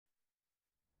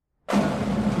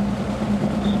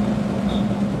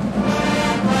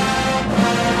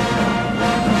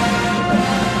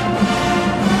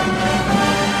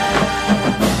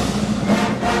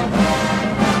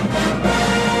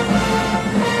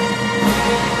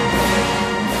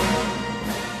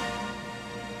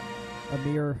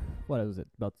what was it?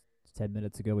 About 10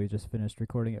 minutes ago, we just finished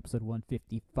recording episode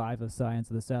 155 of Science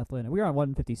of the Southland. And we're on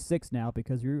 156 now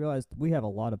because we realized we have a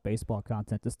lot of baseball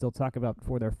content to still talk about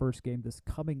before their first game this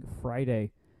coming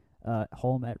Friday,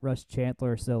 home at Rush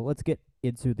Chandler. So let's get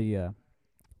into the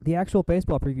actual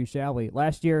baseball preview, shall we?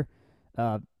 Last year,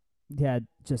 we had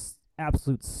just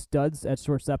absolute studs at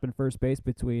shortstop and first base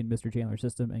between Mr. Chandler's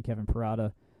system and Kevin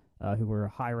Parada, who were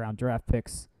high round draft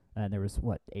picks. And there was,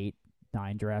 what, 8,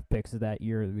 9 draft picks of that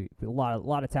year. A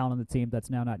lot of talent on the team that's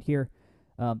now not here.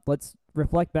 Let's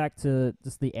reflect back to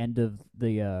just the end of the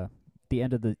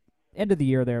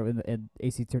year there in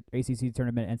ACC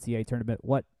tournament, NCAA tournament.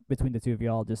 What between the two of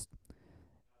y'all, just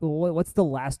what's the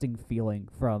lasting feeling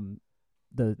from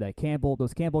those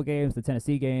Campbell games, the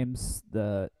Tennessee games,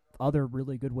 the other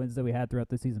really good wins that we had throughout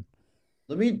the season?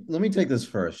 Let me take this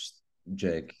first,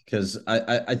 Jake, because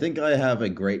I think I have a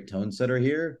great tone setter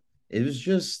here. It was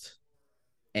just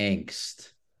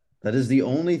angst. That is the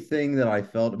only thing that I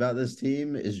felt about this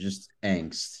team is just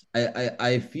angst.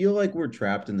 I feel like we're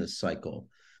trapped in this cycle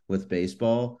with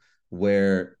baseball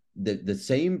where the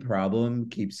same problem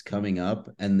keeps coming up,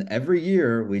 and every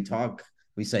year we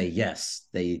say, yes,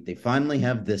 they finally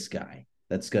have this guy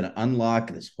that's going to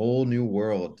unlock this whole new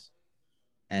world,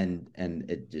 and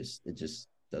it just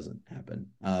doesn't happen.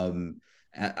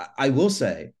 I will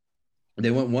say they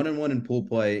went 1-1 in pool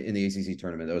play in the ACC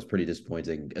tournament. That was pretty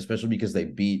disappointing, especially because they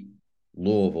beat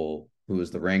Louisville, who was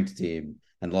the ranked team,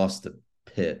 and lost to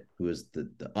Pitt, who was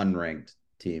the unranked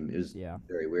team. It was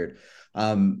very weird.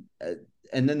 And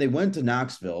then they went to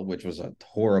Knoxville, which was a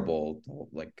horrible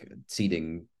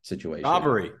seating situation.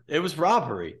 Robbery. It was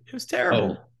robbery. It was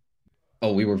terrible.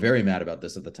 Oh, we were very mad about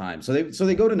this at the time. So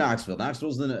they go to Knoxville.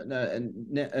 Knoxville's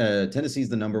Tennessee's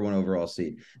the number 1 overall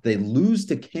seed. They lose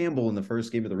to Campbell in the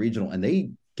first game of the regional, and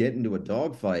they get into a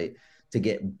dogfight to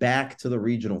get back to the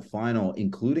regional final,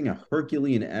 including a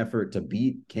Herculean effort to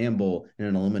beat Campbell in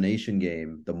an elimination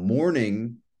game the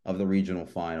morning of the regional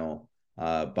final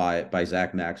by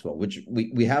Zach Maxwell, which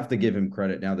we have to give him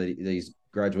credit now that he's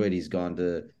graduated. He's gone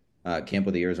to camp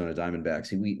with the Arizona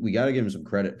Diamondbacks. We got to give him some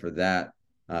credit for that.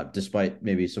 Despite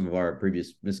maybe some of our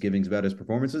previous misgivings about his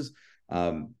performances,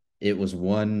 it was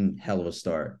one hell of a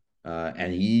start.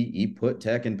 And he put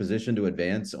Tech in position to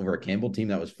advance over a Campbell team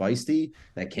that was feisty,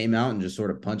 that came out and just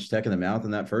sort of punched Tech in the mouth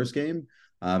in that first game,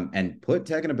 and put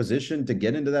Tech in a position to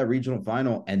get into that regional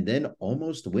final and then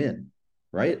almost win,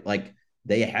 right? Like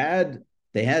they had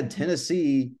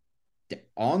Tennessee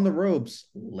on the ropes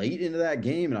late into that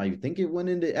game, and I think it went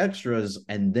into extras,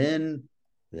 and then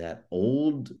that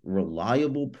old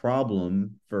reliable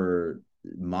problem for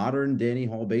modern Danny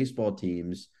Hall baseball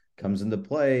teams comes into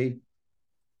play,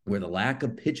 where the lack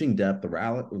of pitching depth,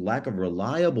 the lack of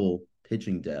reliable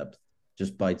pitching depth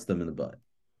just bites them in the butt.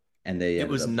 And it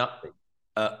was not,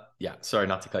 sorry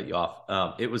not to cut you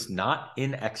off. It was not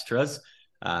in extras.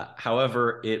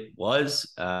 However, it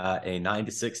was a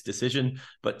 9-6 decision,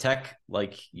 but Tech,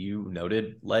 like you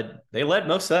noted, led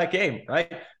most of that game, right?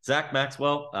 Zach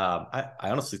Maxwell, I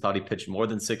honestly thought he pitched more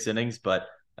than 6 innings, but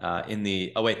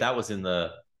that was in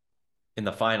the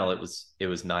final. It was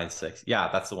 9-6. Yeah,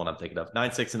 that's the one I'm thinking of.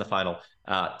 9-6 in the final.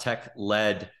 Tech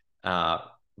led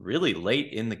really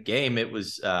late in the game. It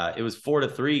was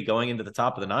 4-3 going into the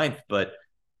top of the 9th, but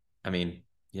I mean,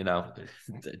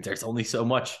 there's only so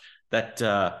much that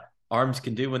arms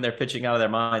can do when they're pitching out of their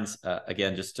minds.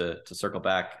 Again, just to circle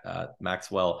back,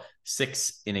 Maxwell,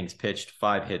 6 innings pitched,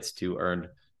 5 hits, 2 earned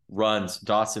runs.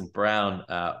 Dawson Brown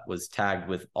was tagged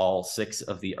with all 6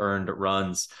 of the earned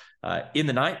runs in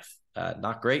the 9th.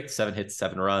 Not great. 7 hits,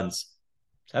 7 runs.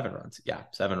 7 runs. Yeah,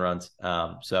 7 runs.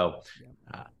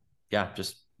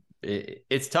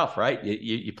 It's tough, right?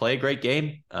 You play a great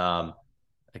game.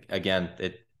 Again,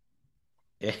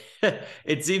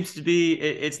 it seems to be,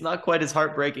 it's not quite as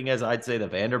heartbreaking as I'd say the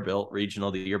Vanderbilt regional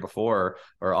the year before,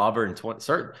 or Auburn.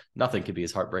 Nothing could be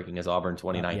as heartbreaking as Auburn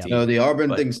 2019. No, the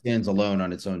Auburn thing stands alone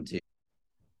on its own team.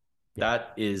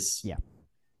 That is,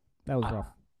 that was rough.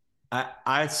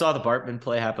 I saw the Bartman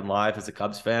play happen live as a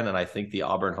Cubs fan, and I think the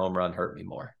Auburn home run hurt me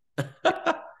more. You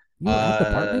were at the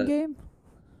Bartman game?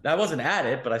 I wasn't at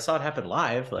it, but I saw it happen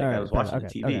live. I was watching the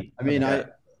TV. Okay. I mean, I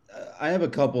have a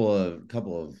couple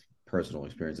of personal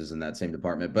experiences in that same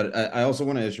department, but I also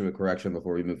want to issue a correction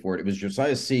before we move forward. It was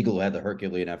Josiah Siegel who had the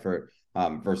Herculean effort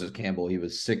versus Campbell. He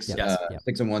was 6 and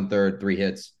 1/3, 3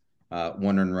 hits,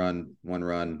 1 earned run, 1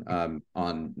 run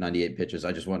on 98 pitches.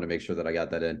 I just wanted to make sure that I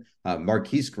got that in.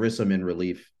 Marquise Grissom in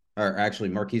relief, or actually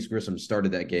Marquise Grissom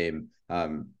started that game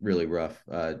really rough.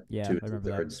 2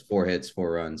 2/3, 4 hits,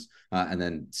 4 runs, and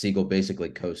then Siegel basically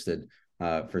coasted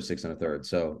for 6 1/3.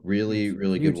 So really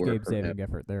good work. Huge game-saving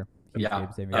effort there. Huge Yeah. game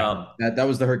saving effort. That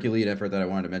was the Herculean effort that I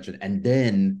wanted to mention. And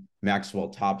then Maxwell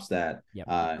tops that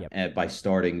by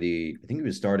starting I think he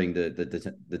was starting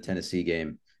the Tennessee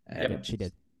game. And he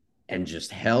did. And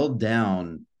just held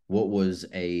down what was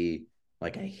a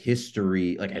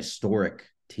historic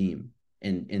team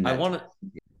in that.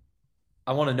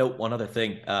 I want to note one other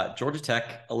thing. Georgia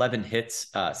Tech, 11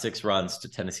 hits, 6 runs to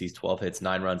Tennessee's 12 hits,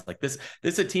 9 runs. Like this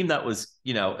is a team that was,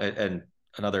 and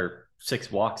another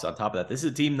 6 walks on top of that. This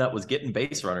is a team that was getting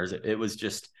base runners. It was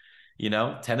just,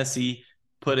 Tennessee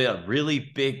put a really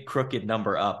big crooked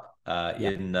number up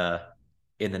in the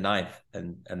 9th,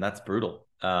 and that's brutal.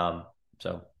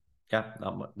 So yeah,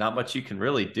 not much you can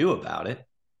really do about it.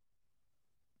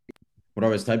 What I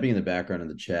was typing in the background in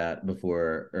the chat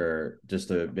before, or just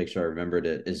to make sure I remembered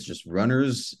it, is just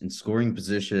runners in scoring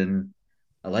position.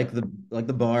 I like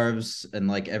the Barbs, and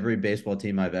like every baseball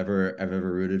team I've ever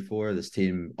rooted for, this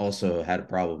team also had a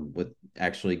problem with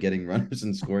actually getting runners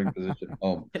in scoring position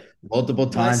multiple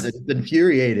times. It's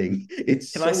infuriating.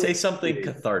 Can I say something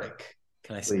cathartic?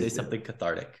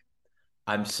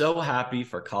 I'm so happy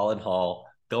for Colin Hall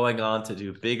going on to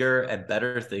do bigger and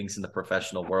better things in the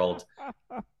professional world.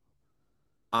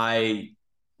 I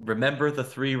remember the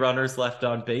 3 runners left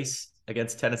on base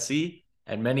against Tennessee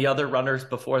and many other runners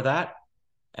before that.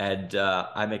 And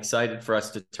I'm excited for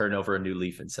us to turn over a new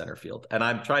leaf in center field. And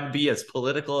I'm trying to be as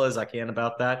political as I can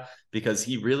about that, because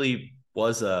he really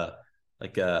was a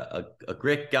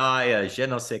grit guy, a je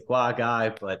ne sais quoi guy.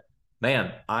 But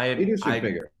man, I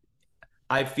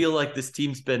feel like this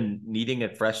team's been needing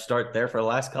a fresh start there for the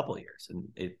last couple of years. And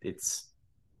it's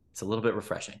a little bit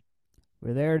refreshing.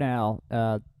 We're there now.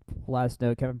 Last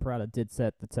note, Kevin Parada did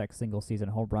set the Tech single season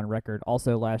home run record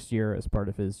also last year as part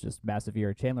of his just massive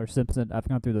year. Chandler Simpson, I've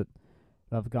gone through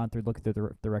looking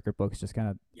through the record books, just kind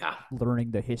of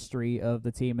learning the history of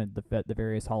the team and the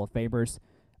various Hall of Famers.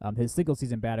 His single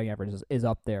season batting average is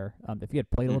up there. If he had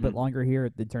played a little bit longer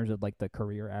here, in terms of like the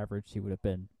career average, he would have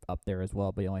been up there as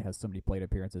well, but he only has so many plate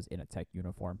appearances in a Tech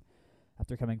uniform.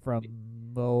 After coming from,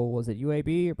 was it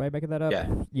UAB? Am I making that up? Yeah,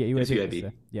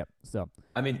 UAB. Yep. So,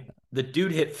 I mean, the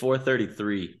dude hit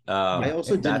 433. I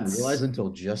also didn't realize until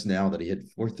just now that he hit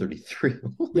 433.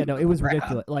 Yeah, no, it was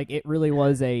ridiculous. Like, it really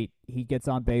was he gets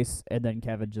on base, and then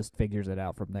Kevin just figures it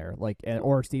out from there. Like,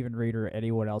 or Steven Reed or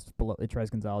anyone else below,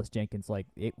 Tres Gonzalez, Jenkins,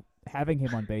 having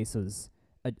him on base was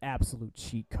an absolute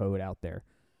cheat code out there.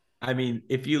 I mean,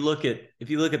 if you look at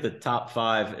the top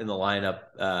 5 in the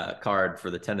lineup card for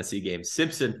the Tennessee game,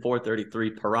 Simpson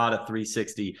 433, Parada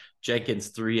 360, Jenkins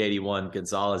 381,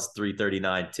 Gonzalez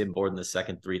 339, Tim Borden the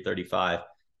second 335,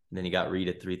 and then you got Reed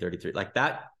at 333. Like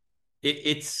that,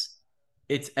 it's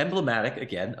emblematic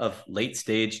again of late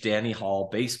stage Danny Hall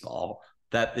baseball,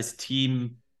 that this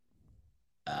team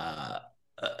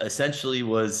essentially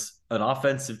was an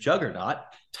offensive juggernaut,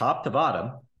 top to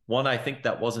bottom. One, I think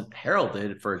that wasn't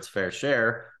heralded for its fair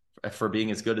share for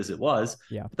being as good as it was.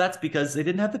 Yeah. But that's because they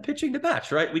didn't have the pitching to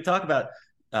match, right? We talk about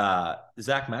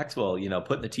Zach Maxwell,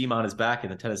 putting the team on his back in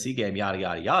the Tennessee game, yada,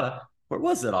 yada, yada. Where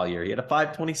was it all year? He had a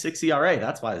 5.26 ERA.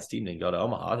 That's why this team didn't go to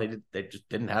Omaha. They just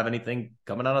didn't have anything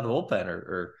coming out of the bullpen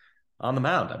or on the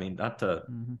mound. I mean, not to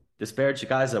disparage the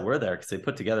guys that were there, because they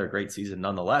put together a great season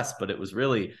nonetheless, but it was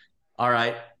really, all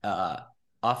right,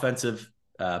 offensive,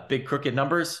 big crooked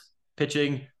numbers,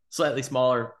 pitching, slightly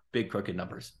smaller, big crooked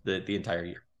numbers the entire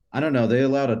year. I don't know. They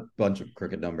allowed a bunch of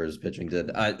crooked numbers, pitching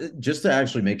did. Just to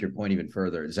actually make your point even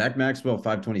further, Zach Maxwell,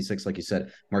 526, like you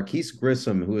said. Marquise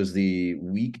Grissom, who was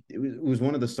was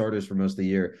one of the starters for most of the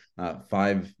year,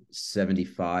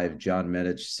 575. John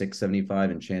Medich,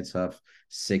 675, and Chance Huff,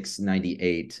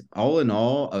 698. All in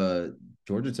all,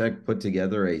 Georgia Tech put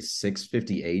together a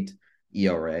 658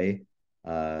 ERA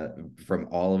from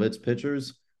all of its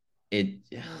pitchers.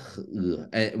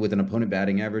 With an opponent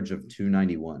batting average of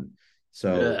 291.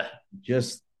 So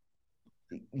just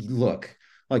look,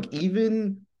 like,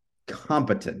 even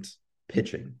competent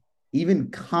pitching, I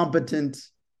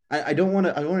don't want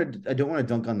to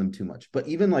dunk on them too much, but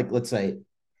even like, let's say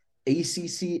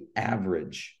ACC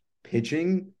average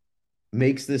pitching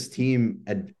makes this team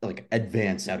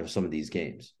advance out of some of these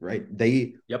games, right?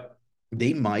 They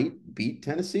might beat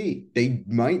Tennessee. They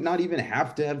might not even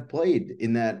have to have played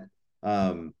in that.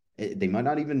 They might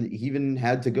not even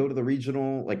had to go to the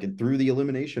regional, through the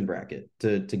elimination bracket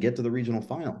to get to the regional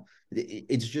final.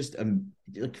 It's just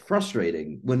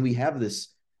frustrating when we have this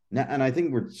now, and I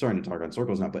think we're starting to talk on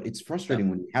circles now, but it's frustrating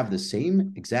when you have the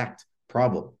same exact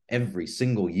problem every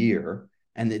single year,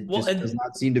 and it does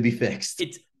not seem to be fixed.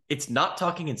 It's not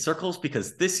talking in circles,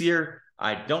 because this year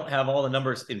I don't have all the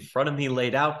numbers in front of me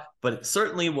laid out, but it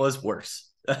certainly was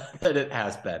worse. than it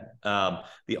has been.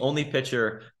 The only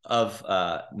pitcher of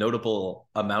notable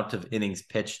amount of innings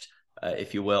pitched,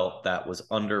 if you will, that was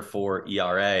under 4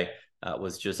 ERA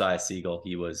was Josiah Siegel.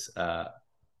 He was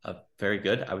very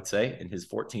good, I would say. In his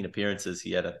 14 appearances,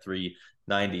 he had a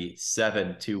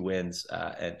 397, 2 wins,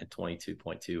 and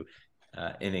 22.2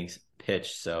 innings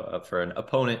pitched. So for an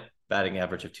opponent, batting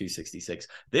average of 266.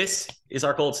 This is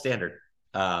our gold standard.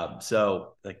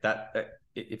 So like that,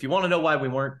 if you want to know why we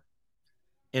weren't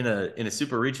in a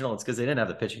super regional, it's because they didn't have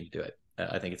the pitching to do it.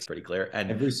 I think it's pretty clear.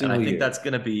 And I think that's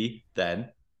going to be then,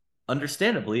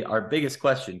 understandably, our biggest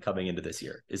question coming into this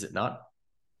year. Is it not?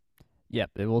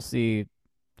 Yep, we'll see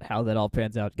how that all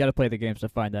pans out. Got to play the games to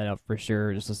find that out for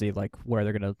sure, just to see like where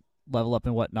they're going to level up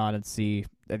and whatnot, and see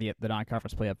the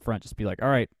non-conference play up front. Just be like, all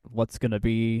right, what's going to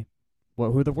be,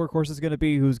 who the workhorse is going to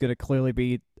be, who's going to clearly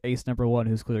be ace number one,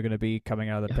 who's clearly going to be coming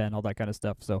out of the pen, all that kind of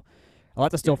stuff. So I'll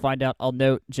have to still find out. I'll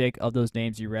note, Jake, of those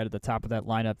names you read at the top of that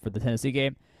lineup for the Tennessee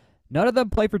game, none of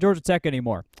them play for Georgia Tech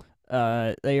anymore.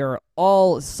 They are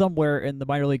all somewhere in the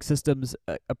minor league systems,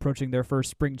 approaching their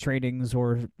first spring trainings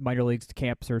or minor leagues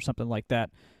camps or something like that.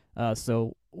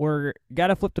 So we're got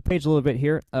to flip the page a little bit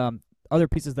here. Other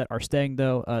pieces that are staying,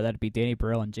 though, that'd be Danny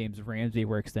Burrell and James Ramsey,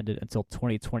 were extended until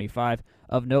 2025.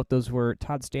 Of note, those were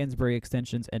Todd Stansbury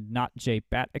extensions and not Jay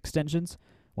Batt extensions,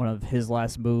 one of his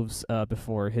last moves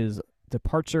before his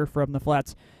departure from the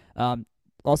Flats.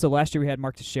 Also, last year we had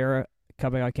Mark Teixeira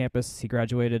coming on campus. He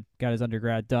graduated, got his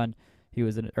undergrad done. He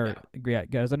was got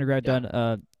his undergrad done,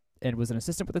 and was an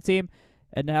assistant with the team.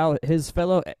 And now his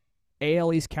fellow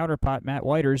AL East counterpart, Matt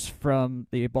Whiters from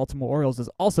the Baltimore Orioles, is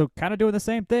also kind of doing the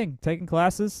same thing, taking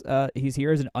classes. He's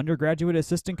here as an undergraduate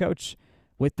assistant coach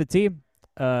with the team.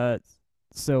 So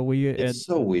it's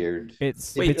so weird.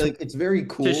 It's very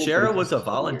cool. Teixeira was a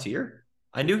volunteer.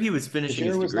 I knew he was finishing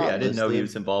his degree. I didn't know he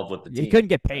was involved with the team. He couldn't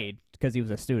get paid because he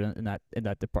was a student in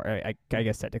that department. I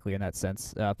guess technically in that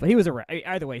sense, but he was around.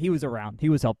 Either way, he was around. He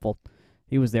was helpful.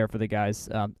 He was there for the guys.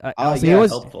 He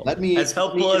was helpful. As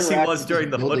helpful as he was during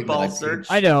the football search.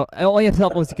 I know. Only as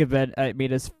helpful as he could be. I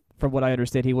mean, from what I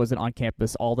understand, he wasn't on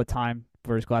campus all the time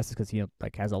for his classes because he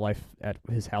has a life at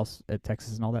his house at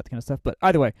Texas and all that kind of stuff. But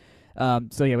either way,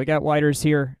 so yeah, we got Whiters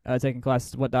here taking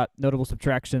classes and whatnot. Notable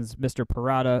subtractions: Mr.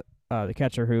 Parada, the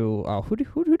catcher who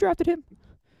drafted him?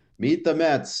 Meet the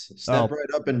Mets. Step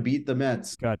right up and beat the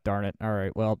Mets. God darn it. All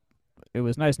right. Well, it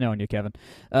was nice knowing you, Kevin.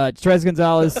 Trez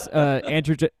Gonzalez,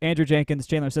 Andrew Jenkins,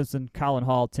 Chandler Simpson, Colin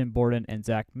Hall, Tim Borden, and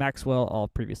Zach Maxwell, all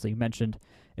previously mentioned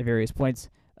at various points.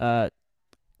 I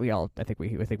think we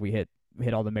hit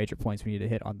all the major points we need to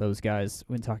hit on those guys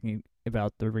when talking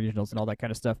about the regionals and all that kind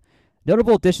of stuff.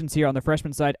 Notable additions here on the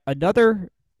freshman side. Another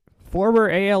former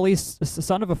AL East,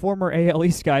 son of a former AL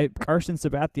East guy, Carson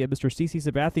Sabathia, Mr. CC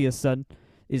Sabathia's son,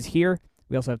 is here.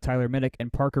 We also have Tyler Minnick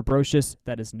and Parker Brocious.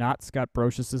 That is not Scott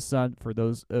Brocious' son. For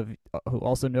those of who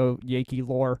also know Yankee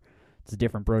lore, it's a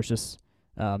different Brocious.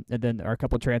 And then there are a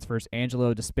couple of transfers: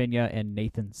 Angelo Despina and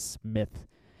Nathan Smith.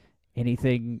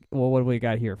 Anything? Well, what do we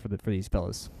got here for these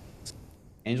fellas?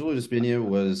 Angelo Despina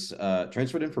was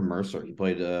transferred in from Mercer. He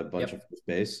played a bunch of first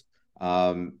base.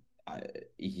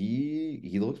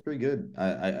 He looks pretty good.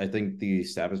 I think the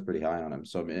staff is pretty high on him,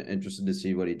 so I'm interested to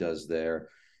see what he does there.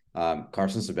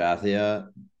 Carson Sabathia,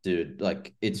 dude,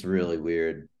 it's really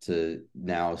weird to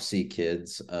now see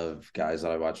kids of guys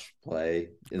that I watch play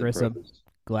in Grissom, the pros.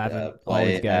 Glavine, all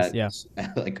these guys,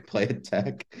 play at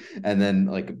Tech, and then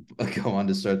go on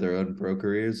to start their own pro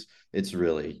careers. It's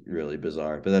really, really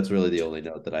bizarre. But that's really the only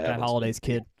note that I have. That Holiday's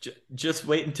kid. Just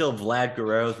wait until Vlad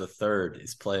Guerrero III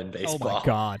is playing baseball. Oh my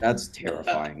God, that's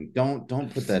terrifying. Don't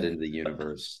put that into the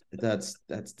universe. That's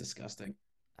disgusting.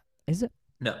 Is it?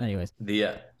 No. Anyways,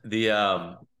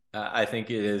 I think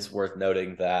it is worth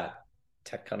noting that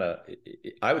Tech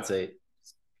I would say,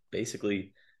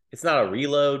 basically, it's not a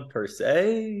reload per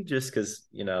se, just because,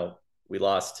 we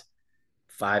lost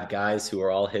 5 guys who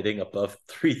are all hitting above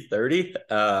 330.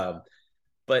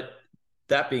 But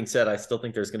that being said, I still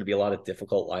think there's going to be a lot of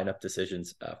difficult lineup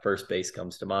decisions. First base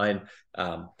comes to mind.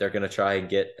 They're going to try and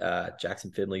get Jackson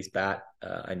Finley's bat.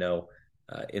 I know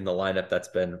in the lineup that's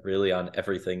been really on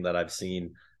everything that I've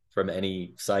seen from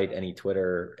any site, any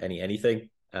Twitter, anything,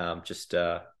 just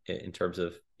in terms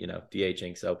of,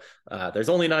 DHing. So there's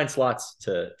only 9 slots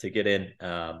to get in.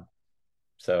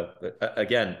 So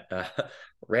again,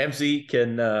 Ramsey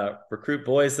can recruit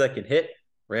boys that can hit.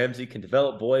 Ramsey can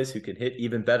develop boys who can hit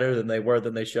even better than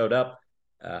they showed up.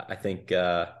 I think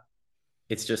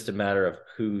it's just a matter of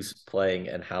who's playing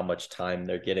and how much time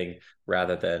they're getting,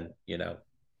 rather than,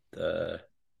 the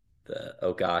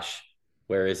oh gosh,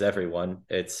 where is everyone?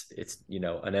 It's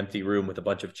an empty room with a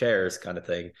bunch of chairs kind of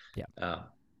thing. Yeah.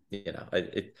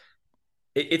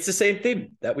 It's the same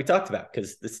thing that we talked about,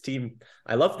 because this team,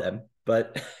 I love them,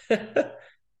 but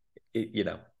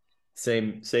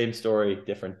same story,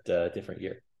 different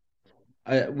year.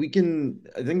 I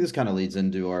think this kind of leads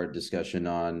into our discussion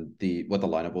on what the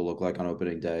lineup will look like on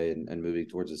opening day and moving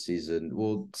towards the season.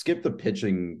 We'll skip the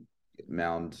pitching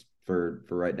mound for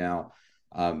right now.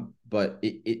 But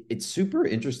it's super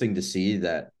interesting to see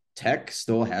that Tech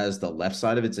still has the left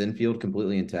side of its infield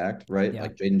completely intact, right? Yeah.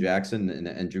 Like Jaden Jackson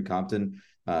and Drew Compton,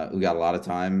 who got a lot of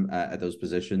time at those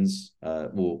positions,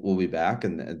 will be back,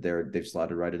 and they've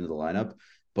slotted right into the lineup.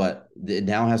 But it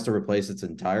now has to replace its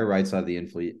entire right side of the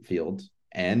infield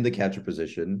and the catcher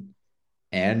position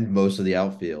and most of the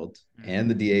outfield and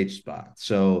the DH spot.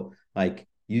 So like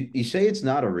you say it's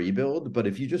not a rebuild, but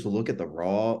if you just look at the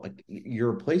raw, like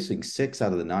you're replacing 6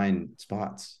 out of the 9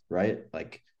 spots, right?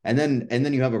 Like, and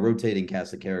then you have a rotating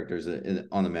cast of characters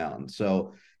on the mound.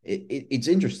 So it's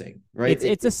interesting, right?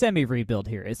 It's a semi rebuild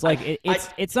here. It's like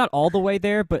it's not all the way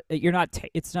there, but you're not.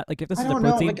 It's not like if this is a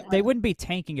pro team, they wouldn't be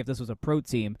tanking if this was a pro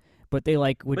team, but they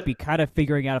would be kind of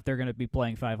figuring out if they're going to be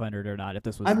playing 500 or not. If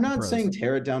this was, I'm not saying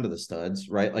tear it down to the studs,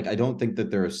 right? Like I don't think that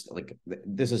there's like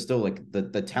this is still like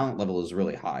the talent level is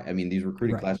really high. I mean, these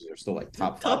recruiting classes are still like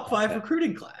top five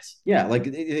recruiting class. Yeah, like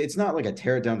it's not like a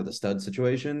tear it down to the stud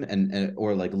situation, and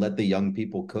or like let the young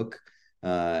people cook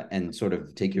and sort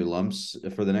of take your lumps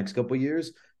for the next couple of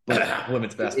years. But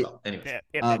women's basketball, anyway.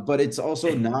 But it's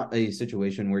also not a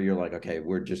situation where you're like, okay,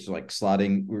 we're just like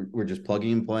slotting, we're just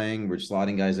plugging and playing, we're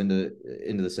slotting guys into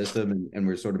the system, and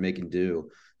we're sort of making do,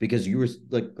 because you were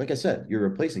like I said, you're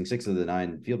replacing 6 of the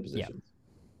 9 field positions.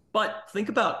 But think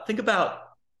about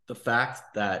the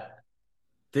fact that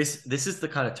this is the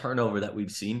kind of turnover that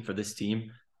we've seen for this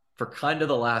team for kind of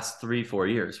the last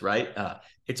 3-4 years, right?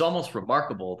 It's almost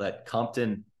remarkable that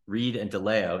Compton, Reed, and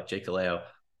Jake DeLeo,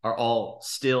 are all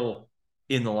still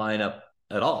in the lineup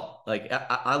at all. Like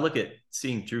I look at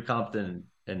seeing Drew Compton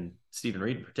and Stephen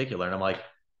Reed in particular, and I'm like,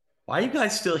 why are you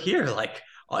guys still here? Like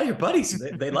all your buddies,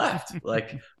 they left.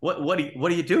 Like what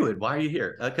are you doing? Why are you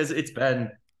here? Because it's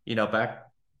been, back,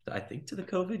 I think, to the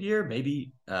COVID year,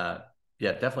 maybe.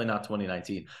 Definitely not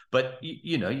 2019. But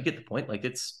you get the point. Like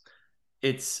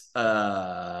it's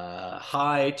a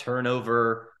high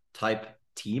turnover type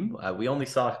team. We only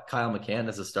saw Kyle McCann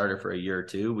as a starter for a year or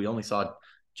two. We only saw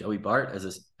Joey Bart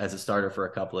as a starter for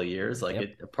a couple of years.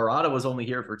 Like Parada was only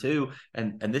here for 2,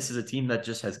 and this is a team that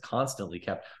just has constantly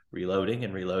kept reloading,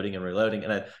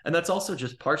 and that's also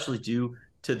just partially due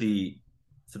to the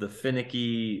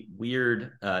finicky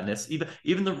weirdness.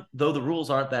 Even though the rules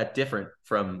aren't that different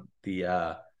from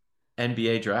the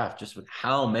NBA draft, just with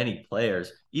how many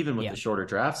players, even with the shorter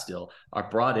draft, still are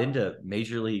brought into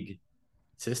major league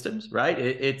systems, right?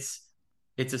 It's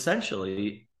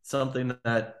essentially something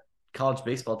that college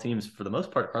baseball teams, for the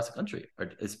most part across the country,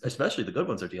 especially the good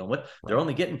ones, are dealing with. Right. They're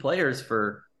only getting players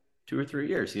for 2 or 3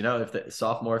 years, if the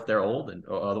sophomore, if they're old,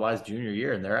 or otherwise junior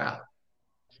year, and they're out.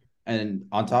 And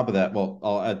on top of that, well,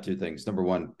 I'll add 2 things. Number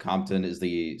one, Compton is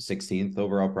the 16th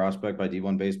overall prospect by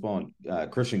D1 Baseball,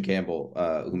 and Christian Campbell,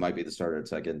 who might be the starter at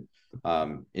second,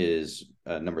 is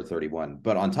number 31.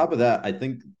 But on top of that, I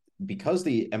think because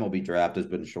the MLB draft has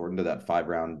been shortened to that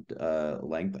 5-round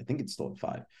length, I think it's still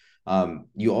at 5.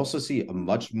 You also see a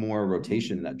much more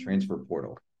rotation in that transfer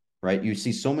portal, right? You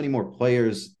see so many more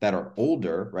players that are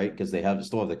older, right? Because they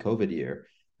still have the COVID year,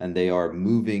 and they are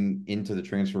moving into the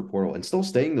transfer portal and still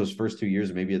staying those first 2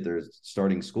 years, maybe at their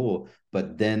starting school,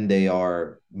 but then they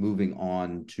are moving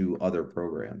on to other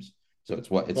programs. So it's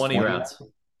 20 rounds.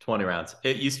 20 rounds.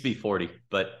 It used to be 40,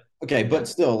 but okay, but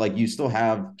still, like, you still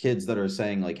have kids that are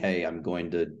saying, like, hey, I'm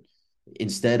going to,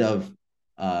 instead of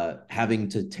having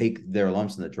to take their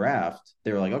lumps in the draft,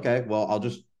 they're like, okay, well, I'll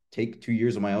just take 2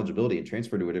 years of my eligibility and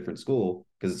transfer to a different school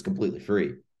because it's completely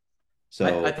free.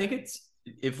 So I think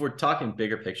if we're talking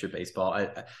bigger picture baseball,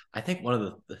 I think one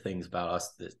of the things about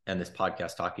us and this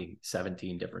podcast talking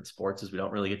 17 different sports is we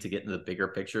don't really get to get into the bigger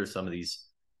picture of some of these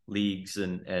leagues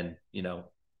and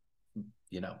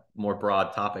more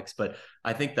broad topics. But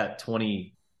I think that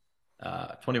 20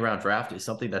 round draft is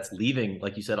something that's leaving,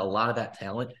 like you said, a lot of that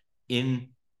talent in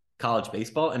college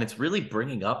baseball, and it's really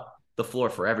bringing up the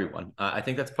floor for everyone. I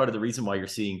think that's part of the reason why you're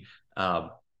seeing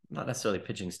not necessarily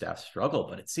pitching staff struggle,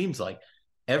 but it seems like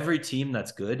every team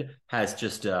that's good has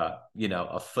just a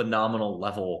phenomenal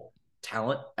level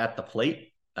talent at the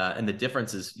plate, and the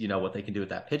difference is what they can do with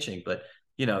that pitching. But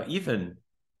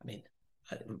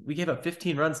we gave up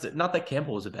 15 runs not that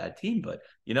Campbell was a bad team, but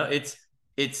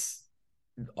it's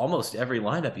almost every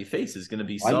lineup you face is going to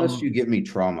be why must you give me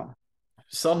trauma?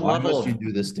 some Why level must you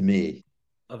do this to me?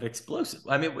 of explosive.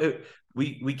 I mean,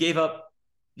 we gave up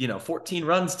 14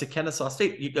 runs to Kennesaw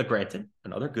State. Granted,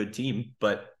 another good team,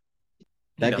 but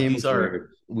That game these was are weird.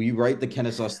 We write the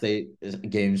Kennesaw State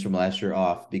games from last year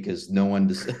off because no one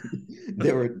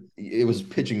it was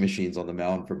pitching machines on the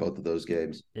mound for both of those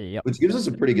games. Yep. Which gives us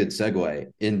a pretty good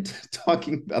segue into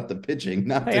talking about the pitching.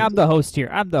 Hey, I'm the host here.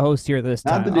 I'm the host here this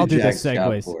time. I'll do the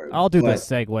segues. I'll do the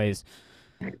segues.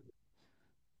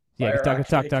 Yeah, talk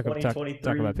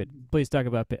about Pitt. Please talk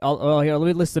about Pitt. Here, let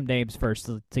me list some names first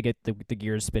to get the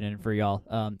gears spinning for y'all.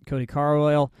 Cody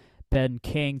Carlisle, Ben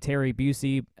King, Terry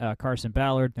Busey, Carson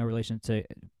Ballard, no relation to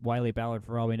Wiley Ballard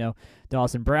for all we know.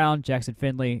 Dawson Brown, Jackson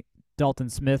Finley, Dalton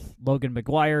Smith, Logan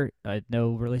McGuire,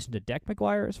 no relation to Deck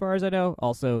McGuire as far as I know.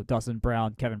 Also Dawson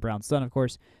Brown, Kevin Brown's son, of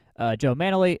course. Joe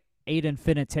Manley, Aiden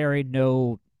Vinatieri,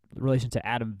 no relation to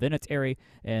Adam Vinatieri,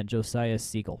 and Josiah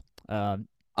Siegel.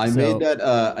 I made that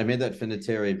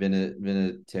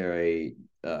Vinatieri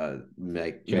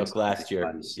joke last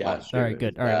year. Yeah. All right,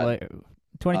 good. All right,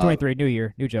 2023, new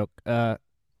year, new joke. Yeah.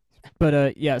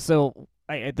 So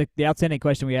the outstanding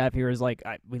question we have here is like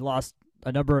we lost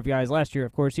a number of guys last year,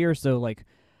 of course. Here, so like,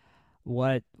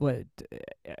 what? Well,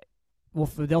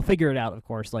 they'll figure it out, of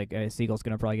course. Like Siegel's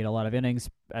gonna probably get a lot of innings,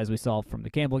 as we saw from the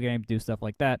Campbell game, do stuff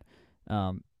like that.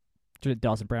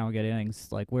 Dawson Brown will get innings.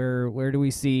 Like, where do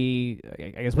we see?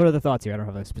 I guess what are the thoughts here? I don't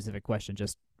have a specific question.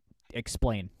 Just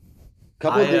explain.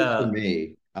 Couple of things for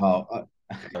me.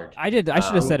 I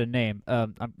should have said a name. You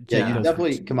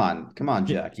definitely come on,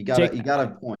 Jack. You got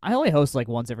a point. I only host like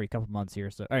once every couple months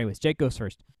here. So, anyways, Jake goes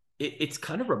first. It's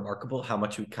kind of remarkable how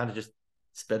much we kind of just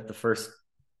spent the first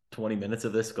 20 minutes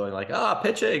of this going like,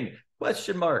 pitching ? When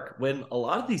a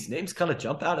lot of these names kind of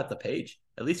jump out at the page,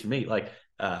 at least for me. Like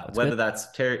whether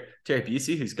that's Terry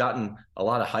Busey, who's gotten a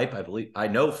lot of hype. I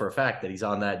know for a fact that he's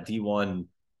on that D1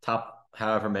 top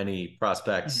however many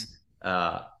prospects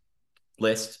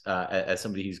list as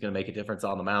somebody who's going to make a difference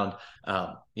on the mound.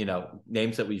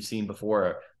 Names that we've seen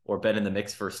before or been in the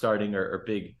mix for starting or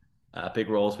big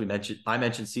roles. I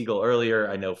mentioned Siegel earlier.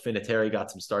 I know Vinatieri got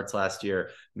some starts last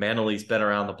year. Manley's been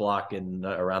around the block and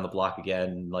around the block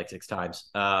again like 6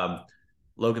 times.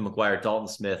 Logan McGuire, Dalton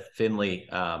Smith, Finley,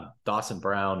 Dawson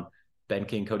Brown, Ben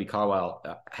King, Cody Carlisle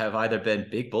have either been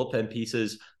big bullpen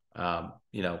pieces,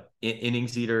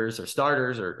 innings eaters or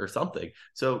starters or something.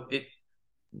 So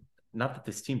not that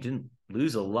this team didn't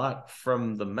lose a lot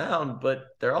from the mound, but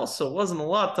there also wasn't a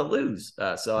lot to lose.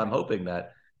 So I'm hoping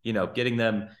that, getting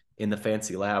them in the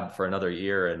fancy lab for another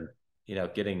year and,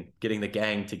 getting the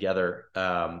gang together,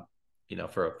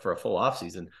 for a full off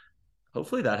season,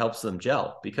 hopefully that helps them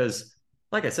gel because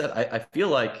like I said, I feel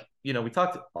like, we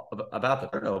talked about the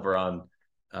turnover on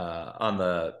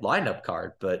the lineup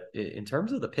card, but in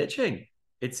terms of the pitching,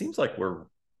 it seems like we're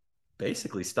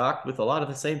basically stocked with a lot of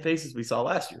the same faces we saw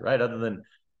last year, right? Other than,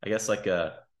 I guess, like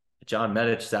John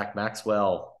Medich, Zach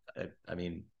Maxwell. I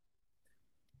mean,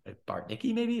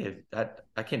 Bartnicki maybe? I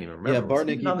can't even remember. Yeah,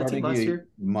 Bartnicki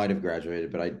might have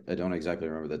graduated, but I don't exactly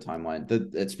remember the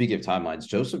timeline. Speaking of timelines,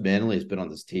 Joseph Manley has been on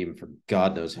this team for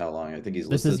God knows how long. I think he's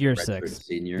listed as year 6.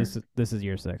 Senior. This is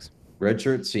year 6.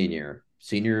 Redshirt senior,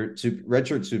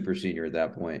 redshirt super senior at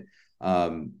that point.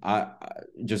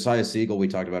 Josiah Siegel, we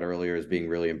talked about earlier, as being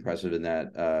really impressive in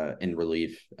that in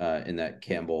relief in that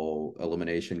Campbell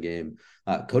elimination game.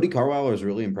 Cody Carlisle was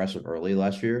really impressive early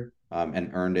last year and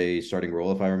earned a starting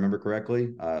role, if I remember correctly.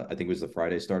 I think it was the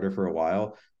Friday starter for a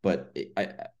while, but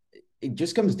it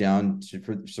just comes down to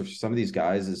for some of these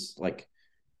guys is like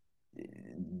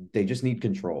they just need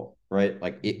control, right?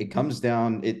 Like it comes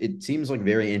down. It seems like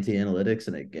very anti-analytics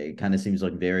and it kind of seems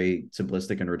like very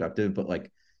simplistic and reductive, but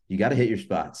like. You got to hit your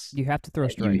spots. You have to throw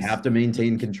strikes. You have to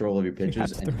maintain control of your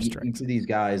pitches. And each of these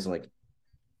guys, like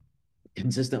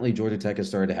consistently, Georgia Tech has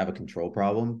started to have a control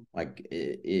problem. Like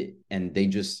and they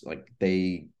just like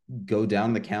they go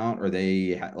down the count or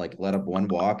they like let up one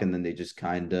walk and then they just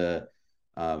kind of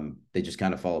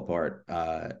fall apart.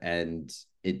 And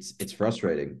it's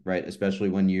frustrating, right? Especially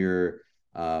when you're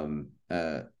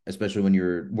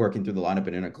working through the lineup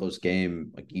and in a close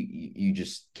game, like you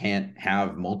just can't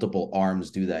have multiple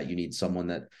arms do that. You need someone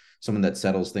that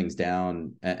settles things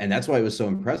down. And that's why it was so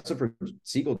impressive for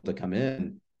Siegel to come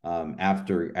in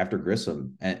after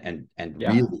Grissom and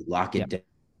really lock it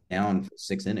down for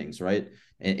 6 innings, right?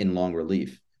 In long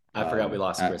relief. I forgot we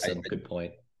lost Grissom. Good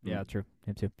point. Yeah, true.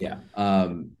 Him too. Yeah.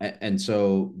 And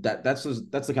so that's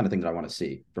the kind of thing that I want to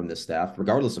see from this staff,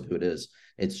 regardless of who it is.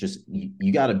 It's just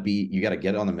you got to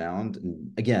get on the mound.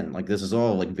 And again, like this is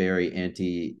all like very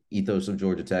anti-ethos of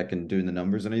Georgia Tech and doing the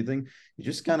numbers and anything. You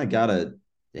just kind of got to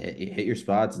hit your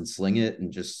spots and sling it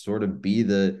and just sort of be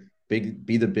the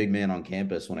be the big man on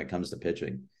campus when it comes to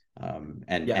pitching,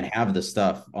 and have the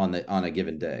stuff on a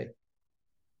given day.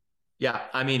 Yeah,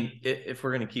 I mean, if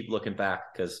we're going to keep looking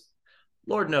back, because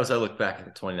Lord knows I look back at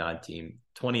the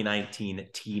 2019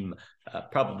 team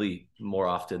probably more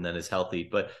often than is healthy,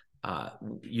 but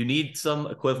you need some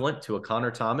equivalent to a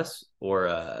Connor Thomas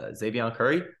or Xavier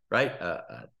Curry, right?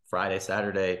 Friday,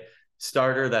 Saturday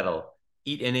starter that'll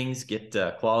eat innings, get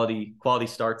quality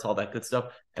starts, all that good stuff.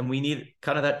 And we need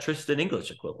kind of that Tristan English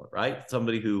equivalent, right?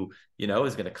 Somebody who, is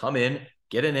going to come in,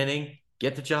 get an inning,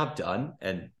 get the job done,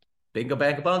 and bingo,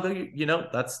 bango, bongo,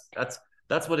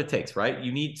 that's what it takes, right?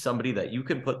 You need somebody that you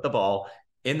can put the ball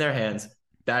in their hands.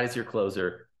 That is your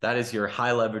closer. That is your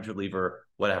high leverage reliever,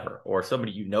 whatever. Or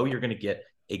somebody you're going to get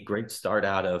a great start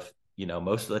out of,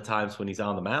 most of the times when he's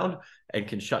on the mound and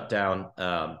can shut down,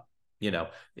 I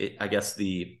guess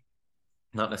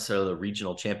not necessarily the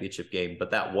regional championship game,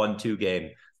 but that 1-2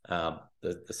 game,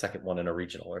 the second one in a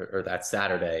regional or that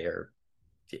Saturday, or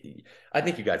I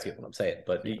think you guys get what I'm saying,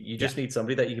 but you just need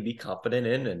somebody that you can be confident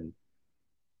in and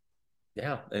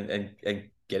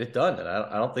get it done. And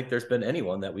I don't think there's been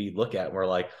anyone that we look at and we're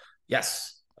like,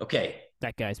 yes, okay,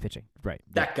 that guy's pitching, right?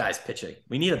 That guy's pitching.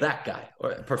 We need that guy,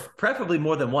 or preferably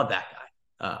more than one that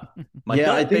guy. My I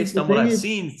gut, think based on what I've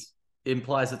seen,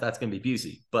 implies that that's going to be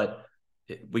Busey, but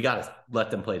we got to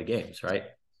let them play the games, right?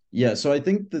 Yeah, so I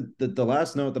think the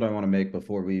last note that I want to make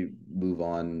before we move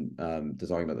on to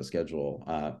talking about the schedule,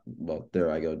 well, there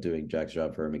I go doing Jack's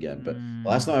job for him again. But the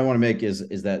last note I want to make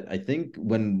is that I think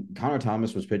when Connor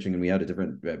Thomas was pitching and we had a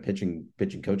different pitching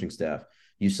coaching staff,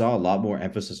 you saw a lot more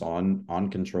emphasis on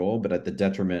control, but at the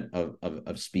detriment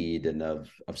of speed and of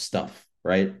stuff,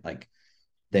 right? Like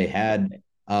they had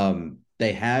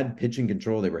pitching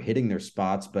control, they were hitting their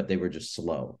spots, but they were just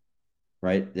slow.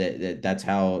 Right. That's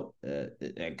how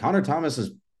Connor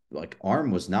Thomas's arm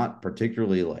was not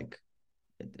particularly like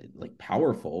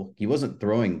powerful. He wasn't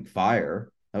throwing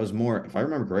fire. That was more, if I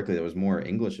remember correctly, that was more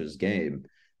English's game,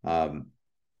 and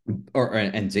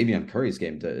Xavier Curry's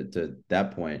game to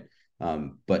that point.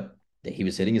 But he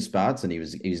was hitting his spots and he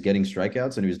was getting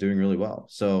strikeouts and he was doing really well.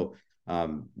 So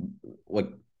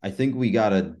I think we got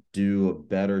to do a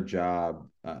better job,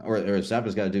 or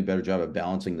Sapa's got to do a better job of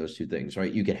balancing those two things,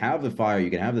 right? You can have the fire,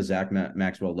 you can have the Zach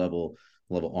Maxwell level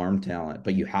arm talent,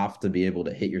 but you have to be able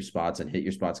to hit your spots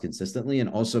consistently and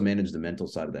also manage the mental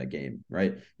side of that game,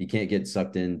 right? You can't get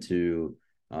sucked into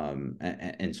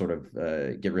and sort of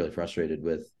get really frustrated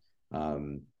with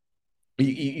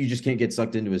you just can't get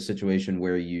sucked into a situation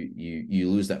where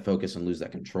you lose that focus and lose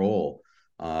that control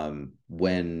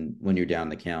when you're down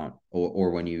the count or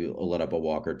when you let up a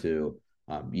walk or two.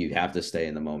 You have to stay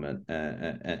in the moment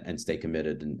and stay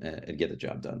committed and get the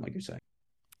job done, like you're saying.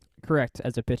 Correct.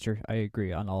 As a pitcher, I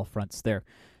agree on all fronts there.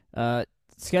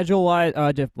 Schedule-wise,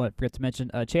 forgot to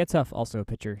mention, Chance Huff, also a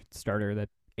pitcher starter that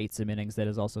ate some innings that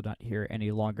is also not here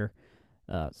any longer.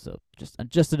 So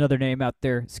just another name out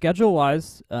there.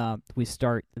 Schedule-wise,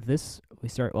 it's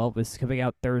coming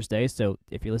out Thursday, so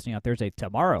if you're listening on Thursday,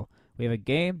 tomorrow, we have a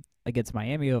game against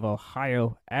Miami of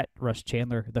Ohio at Rush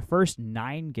Chandler. The first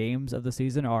 9 games of the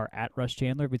season are at Rush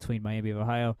Chandler between Miami of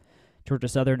Ohio, Georgia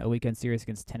Southern, a weekend series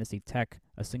against Tennessee Tech,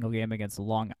 a single game against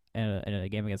and a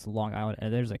game against Long Island,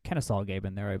 and there's a Kennesaw game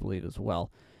in there, I believe, as well.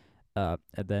 And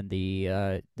then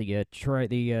the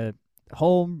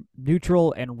home,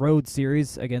 neutral, and road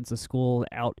series against a school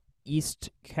out east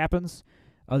happens.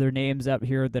 Other names out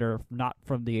here that are not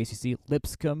from the ACC: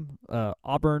 Lipscomb,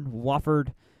 Auburn,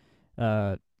 Wofford.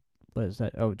 What is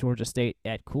that? Oh, Georgia State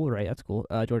at Coolray. That's cool.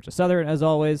 Georgia Southern, as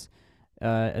always.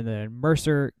 And then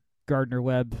Mercer,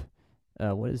 Gardner-Webb.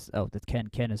 That's Ken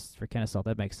is for Kennesaw.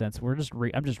 That makes sense.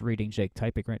 I'm just reading Jake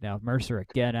typing right now. Mercer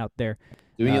again out there.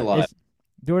 Doing it live.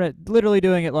 Literally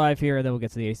doing it live here, and then we'll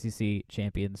get to the ACC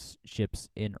championships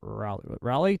in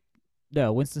Raleigh.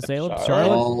 No, Winston-Salem,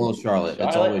 Charlotte. Oh, Charlotte.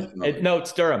 It's always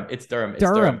it's Durham. It's Durham.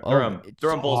 Durham.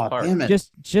 Durham Bulls Park. Damn it.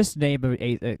 Just name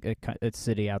a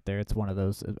city out there. It's one of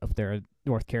those up there in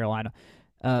North Carolina.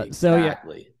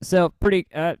 Exactly. So pretty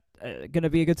gonna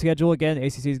be a good schedule again. The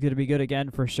ACC is gonna be good again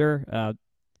for sure.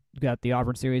 Got the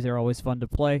Auburn series; they're always fun to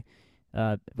play.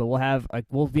 But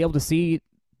we'll be able to see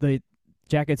the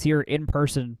Jackets here in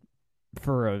person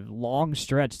for a long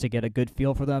stretch to get a good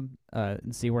feel for them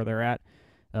and see where they're at.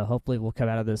 Hopefully, we'll come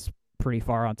out of this pretty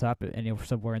far on top, and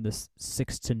somewhere in this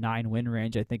 6 to 9 win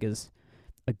range, I think, is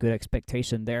a good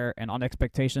expectation there. And on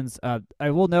expectations, I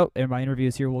will note in my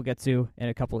interviews here, we'll get to in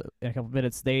a couple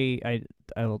minutes. I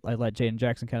let Jaden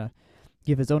Jackson kind of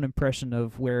give his own impression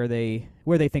of where they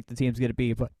think the team's going to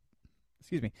be. But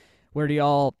excuse me, where do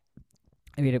y'all?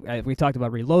 I mean, we talked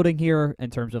about reloading here in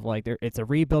terms of it's a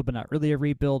rebuild, but not really a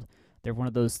rebuild. they're one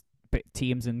of those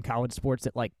teams in college sports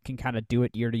that like can kind of do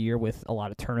it year to year with a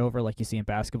lot of turnover, like you see in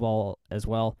basketball as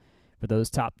well. For those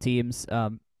top teams, I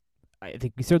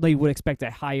think we certainly would expect a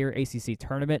higher ACC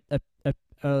tournament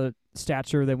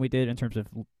stature than we did in terms of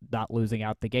not losing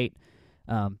out the gate.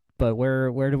 But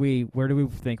where do we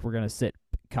think we're gonna sit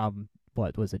come,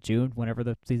 what was it, June, whenever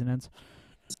the season ends?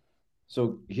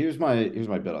 So here's my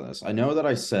bet on this. I know that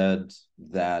I said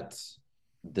that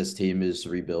this team is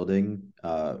rebuilding,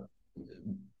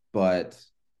 but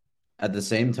at the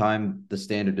same time, the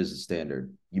standard is the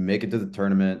standard. You make it to the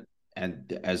tournament,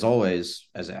 and as always,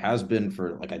 as it has been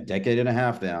for like a decade and a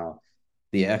half now,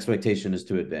 the expectation is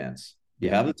to advance. You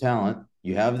have the talent,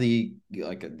 you have the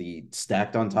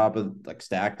stacked on top of like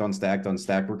stacked on stacked on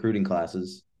stacked recruiting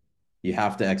classes. You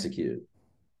have to execute.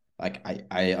 Like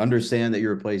I understand that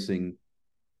you're replacing,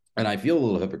 and I feel a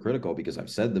little hypocritical because I've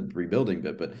said the rebuilding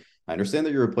bit, but I understand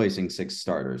that you're replacing 6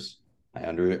 starters. I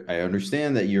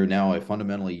understand that you're now a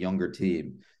fundamentally younger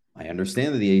team. I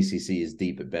understand that the ACC is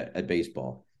deep at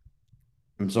baseball.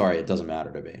 I'm sorry, it doesn't matter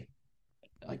to me.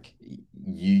 Like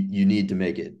you need to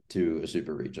make it to a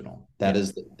super regional. That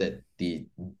is that the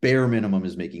bare minimum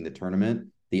is making the tournament.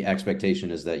 The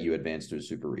expectation is that you advance to a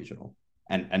super regional.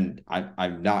 And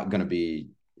I'm not going to be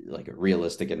like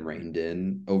realistic and reined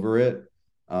in over it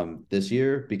this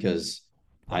year because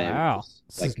I am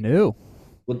this is new.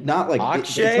 Well, not like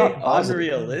Akshay, it's not positive,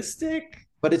 unrealistic,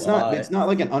 but it's not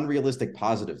like an unrealistic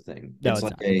positive thing. No, it's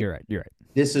like not. You're right.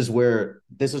 This is where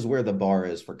the bar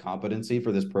is for competency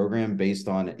for this program based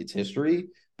on its history,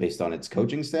 based on its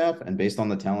coaching staff, and based on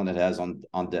the talent it has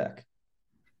on deck.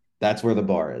 That's where the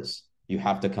bar is. You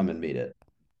have to come and meet it.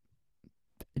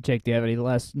 Jake, do you have any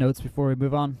last notes before we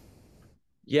move on?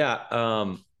 Yeah,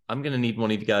 I'm going to need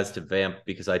one of you guys to vamp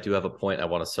because I do have a point I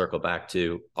want to circle back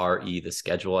to, RE, the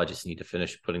schedule. I just need to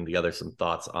finish putting together some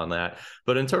thoughts on that.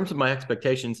 But in terms of my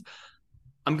expectations,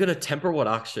 I'm going to temper what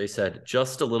Akshay said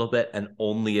just a little bit and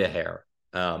only a hair.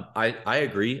 I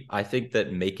agree. I think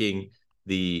that making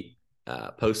the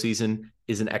postseason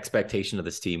is an expectation of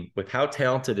this team. With how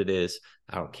talented it is,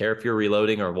 I don't care if you're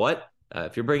reloading or what.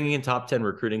 If you're bringing in top 10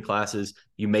 recruiting classes,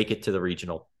 you make it to the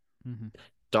regional. Mm-hmm.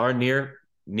 Darn near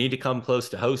need to come close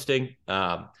to hosting.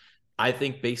 I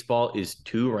think baseball is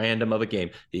too random of a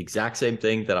game. The exact same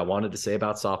thing that I wanted to say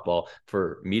about softball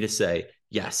for me to say,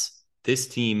 yes, this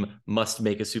team must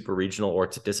make a super regional or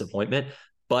it's a disappointment.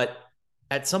 But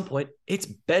at some point, it's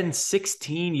been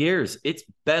 16 years. It's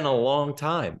been a long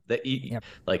time that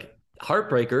like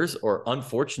heartbreakers or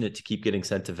unfortunate to keep getting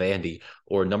sent to Vandy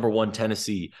or number 1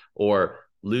 Tennessee or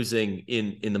losing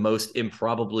in the most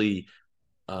improbably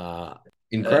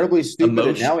incredibly stupid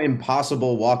and now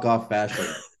impossible walk-off fashion.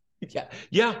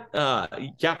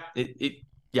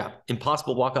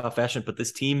 Impossible walk-off fashion. But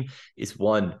this team is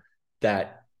one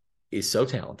that is so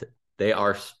talented. They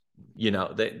are,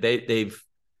 they've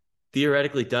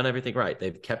theoretically done everything right.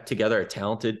 They've kept together a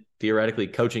talented, theoretically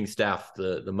coaching staff,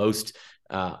 the most,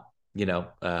 the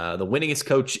winningest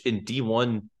coach in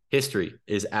D1 history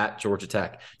is at Georgia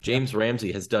Tech. James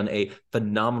Ramsey has done a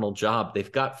phenomenal job.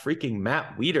 They've got freaking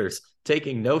Matt Wieters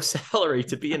taking no salary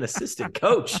to be an assistant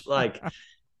coach. Like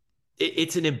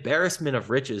it's an embarrassment of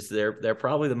riches. They're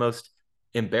probably the most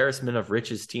embarrassment of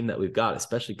riches team that we've got,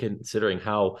 especially considering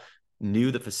how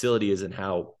new the facility is and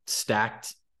how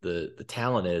stacked the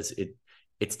talent is.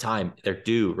 It's time. They're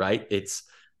due, right?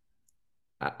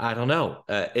 I don't know.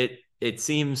 It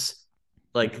seems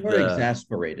like they're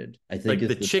exasperated. I think like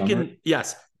the chicken. Summer.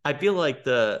 Yes. I feel like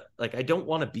I don't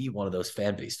want to be one of those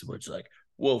fan bases where it's like,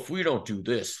 well, if we don't do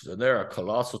this, then they're a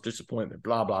colossal disappointment,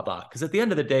 blah, blah, blah. Because at the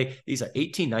end of the day, these are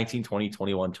 18, 19, 20,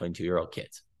 21, 22-year-old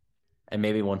kids. And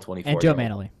maybe 124. And Joe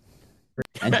Manley.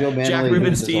 And Joe Manley. Jack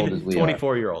Rubenstein,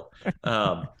 24-year-old.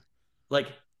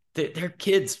 They're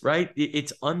kids, right?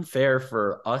 It's unfair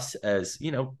for us as,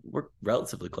 we're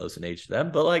relatively close in age to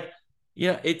them. But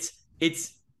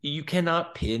it's you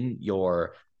cannot pin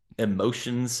your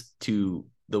emotions to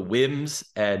the whims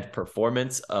and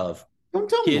performance of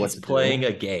kids playing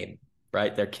a game,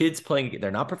 right? They're kids playing. They're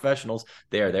not professionals.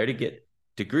 They are there to get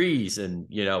degrees and,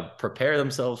 prepare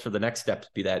themselves for the next step,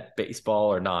 be that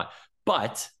baseball or not.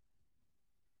 But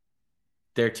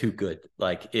they're too good.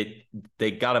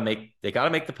 They gotta make the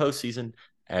postseason.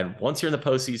 And once you're in the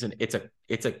postseason, it's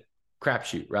a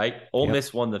crapshoot, right? Ole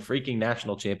Miss won the freaking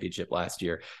national championship last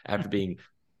year after being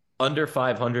under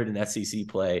 500 in SEC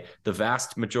play the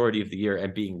vast majority of the year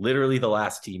and being literally the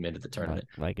last team into the tournament.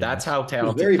 That's how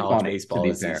talented college baseball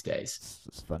is these days.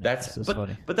 It's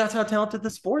funny. But that's how talented the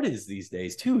sport is these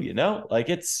days too,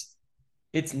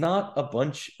 It's not a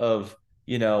bunch of,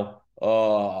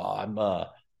 I'm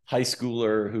a high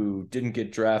schooler who didn't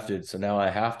get drafted, so now I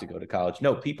have to go to college.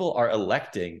 No, people are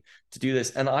electing to do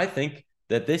this. And I think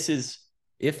that this is,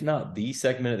 if not the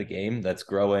segment of the game that's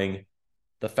growing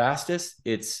the fastest,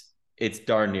 it's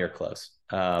darn near close.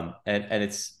 And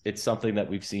it's something that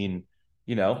we've seen,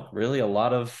 really a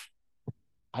lot of,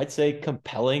 I'd say,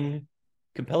 compelling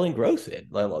growth in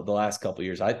the last couple of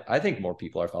years. I think more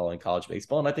people are following college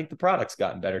baseball, and I think the product's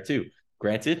gotten better too.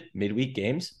 Granted, midweek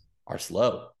games are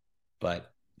slow, but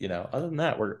other than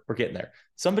that, we're getting there.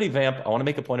 Somebody vamp. I want to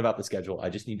make a point about the schedule. I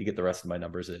just need to get the rest of my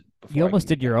numbers in. You almost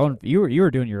did your own. You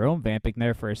were doing your own vamping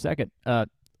there for a second.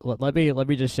 Let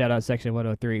me just shout out Section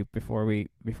 103 before we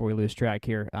lose track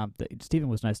here. Stephen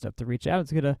was nice enough to reach out.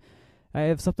 I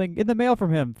have something in the mail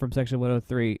from him from Section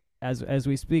 103 as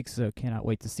we speak. So cannot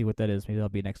wait to see what that is. Maybe that'll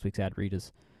be next week's ad read.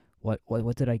 Is what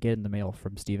did I get in the mail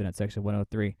from Stephen at Section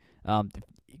 103?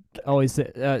 Always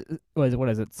what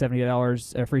is it,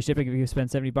 $70 free shipping if you spend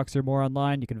 $70 or more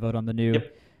online. You can vote on the new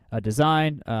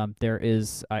design. There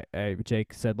is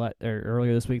Jake said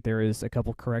earlier this week there is a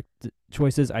couple correct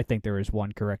choices. I think there is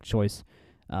one correct choice.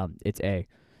 It's A.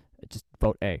 Just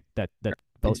vote A. That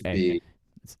vote It's A. B.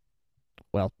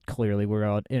 Well, clearly we're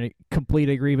all in a complete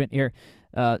agreement here.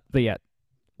 But yeah,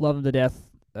 love him to death.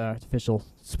 Official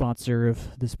sponsor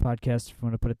of this podcast, if you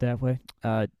want to put it that way.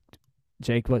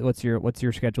 Jake, what's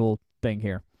your schedule thing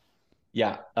here?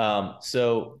 Yeah.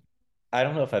 So I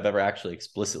don't know if I've ever actually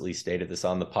explicitly stated this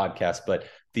on the podcast, but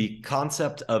the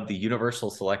concept of the Universal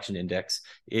Selection Index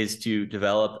is to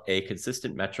develop a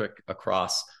consistent metric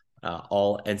across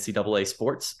all NCAA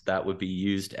sports that would be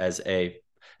used as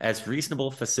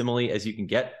reasonable facsimile as you can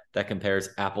get that compares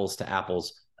apples to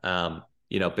apples.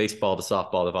 Baseball to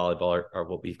softball to volleyball are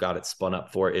what we've got it spun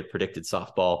up for. It predicted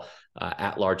softball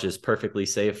at large is perfectly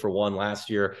safe for one last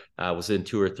year, was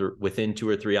within 2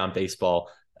 or 3 on baseball,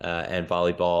 and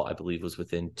volleyball, I believe, was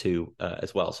within 2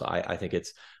 as well. So I think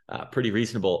it's pretty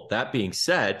reasonable. That being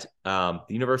said, the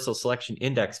Universal Selection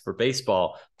Index for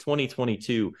baseball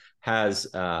 2022 has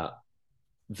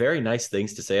very nice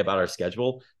things to say about our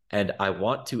schedule. And I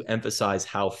want to emphasize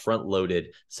how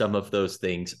front-loaded some of those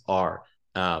things are.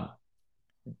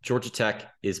 Georgia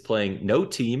Tech is playing no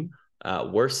team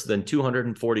worse than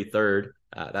 243rd.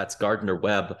 That's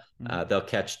Gardner-Webb. They'll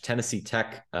catch Tennessee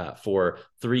Tech for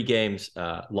 3 games,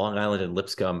 Long Island and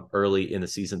Lipscomb early in the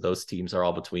season. Those teams are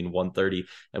all between 130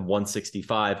 and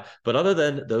 165. But other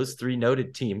than those 3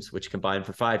 noted teams, which combine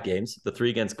for 5 games, the 3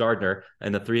 against Gardner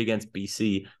and the 3 against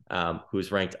BC,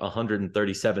 who's ranked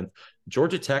 137th,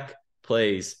 Georgia Tech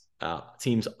plays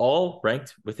teams all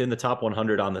ranked within the top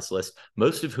 100 on this list,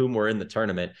 most of whom were in the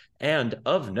tournament. And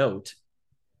of note,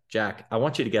 Jack, I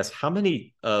want you to guess how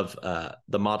many of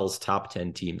the model's top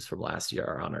 10 teams from last year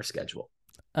are on our schedule.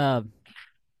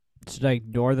 Should I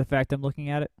ignore the fact I'm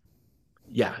looking at it?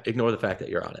 Yeah, ignore the fact that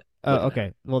you're on it.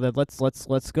 Okay. Well, then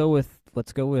let's go with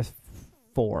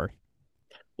 4.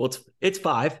 Well, it's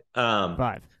 5.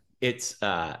 5. It's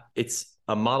a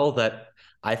model that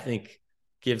I think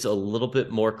gives a little bit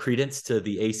more credence to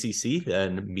the ACC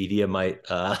than media might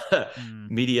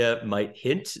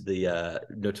hint. The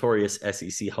notorious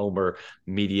SEC homer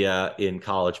media in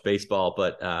college baseball,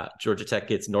 but Georgia Tech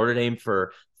gets Notre Dame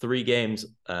for 3 games.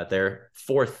 They're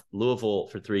 4th, Louisville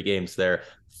for 3 games. They're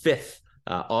 5th,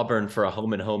 Auburn for a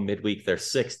home and home midweek. They're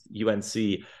 6th,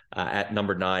 UNC at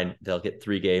number 9. They'll get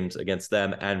 3 games against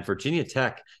them. And Virginia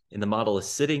Tech in the model is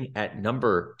sitting at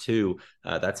number 2.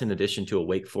 That's in addition to a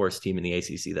Wake Forest team in the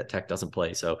ACC that Tech doesn't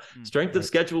play. So strength of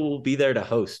schedule will be there to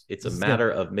host. It's a matter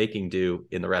of making do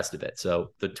in the rest of it.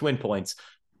 So the twin points,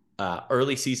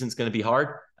 early season's going to be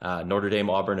hard. Notre Dame,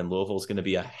 Auburn, and Louisville is going to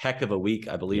be a heck of a week.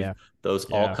 I believe those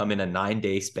all come in a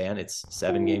 9-day span. It's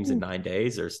 7 games in 9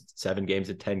 days, or 7 games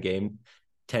in 10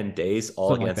 days, all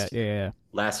Something against like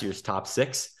last year's top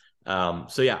 6.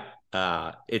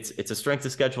 It's a strength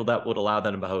of schedule that would allow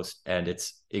them to host, and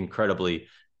it's incredibly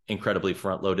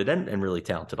front loaded and really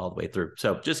talented all the way through.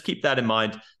 So just keep that in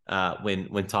mind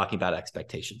when talking about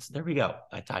expectations. There we go.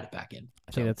 I tied it back in.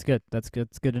 I think that's good. That's good.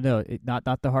 It's good to know.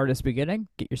 Not the hardest beginning.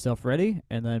 Get yourself ready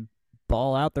and then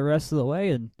ball out the rest of the way,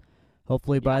 and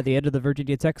hopefully by the end of the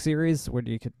Virginia Tech series, where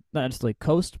you could not necessarily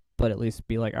coast, but at least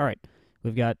be like, all right,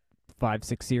 we've got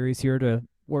 5-6 series here to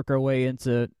work our way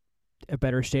into a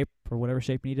better shape, or whatever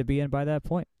shape you need to be in by that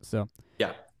point. So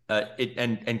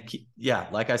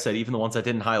like I said, even the ones I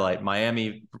didn't highlight,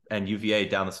 Miami and UVA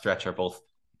down the stretch are both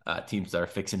teams that are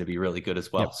fixing to be really good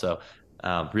as well. Yep. So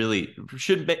really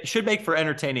should make for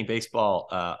entertaining baseball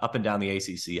up and down the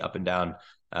ACC, up and down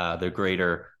the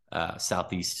greater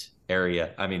Southeast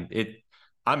area. I mean,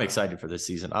 I'm excited for this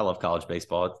season. I love college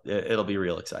baseball. It'll be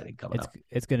real exciting coming up.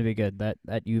 It's going to be good.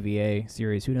 That UVA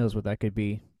series, who knows what that could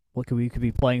be? What could we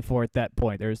be playing for at that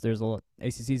point? There's a lot.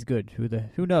 ACC's good.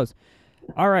 Who knows?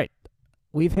 All right,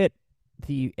 we've hit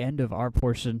the end of our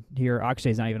portion here.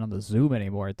 Akshay's not even on the Zoom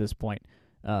anymore at this point.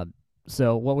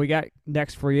 So what we got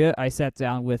next for you? I sat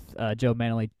down with Joe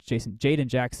Manley, Jaden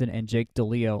Jackson, and Jake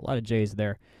DeLeo. A lot of J's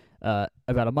there.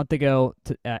 About a month ago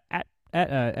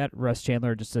at Russ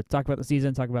Chandler, just to talk about the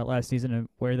season, talk about last season, and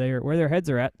where their heads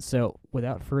are at. So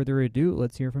without further ado,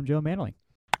 let's hear from Joe Manley.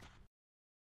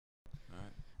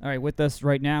 All right, with us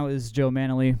right now is Joe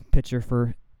Manley, pitcher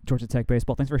for Georgia Tech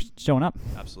baseball. Thanks for showing up.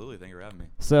 Absolutely, thank you for having me.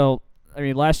 So, I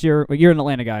mean, last year, you're an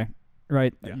Atlanta guy,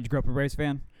 right? Yeah. You grew up a Braves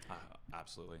fan.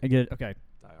 Absolutely. I get it. Okay.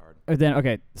 Die hard. Then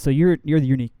okay, so you're the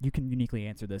unique. You can uniquely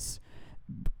answer this,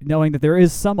 knowing that there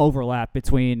is some overlap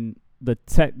between the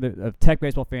Tech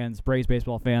baseball fans, Braves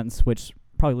baseball fans, which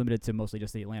probably limited to mostly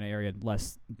just the Atlanta area,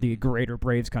 less the greater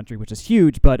Braves country, which is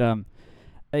huge. But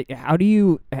have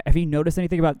you noticed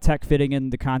anything about Tech fitting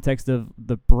in the context of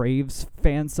the Braves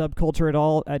fan subculture at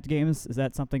all at games? Is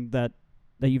that something that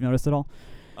you've noticed at all?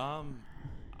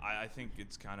 I think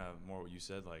it's kind of more what you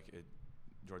said. Like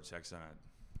Georgia Tech's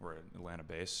we're Atlanta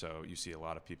based, so you see a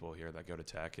lot of people here that go to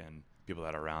Tech and people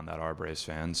that are around that are Braves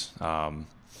fans.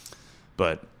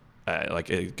 But like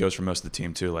it goes for most of the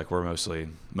team too. Like most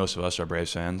of us are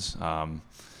Braves fans,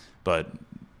 but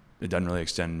it doesn't really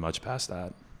extend much past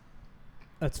that.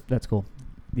 That's cool.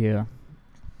 Yeah.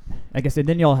 I guess, and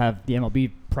then y'all have the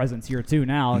MLB presence here too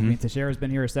now. Mm-hmm. I mean, Teixeira's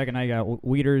been here a second. Now you got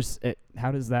Wieters.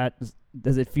 How does that?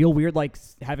 Does it feel weird, like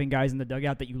having guys in the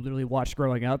dugout that you literally watched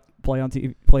growing up play on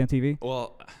TV?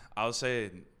 Well, I would say,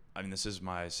 I mean, this is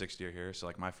my 6th year here, so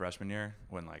like my freshman year,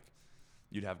 when like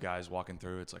you'd have guys walking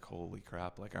through, it's like holy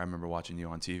crap! Like I remember watching you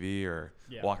on TV or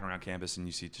walking around campus, and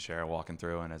you see Teixeira walking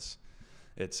through, and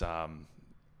it's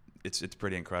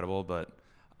pretty incredible. But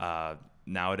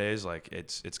nowadays, like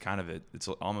it's kind of it's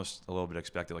almost a little bit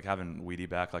expected. Like having Weedy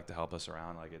back, like to help us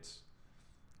around, like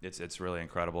it's really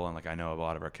incredible. And like I know a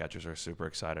lot of our catchers are super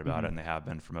excited about it, and they have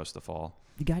been for most of the fall.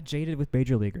 You got jaded with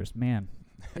major leaguers, man.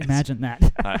 Imagine that.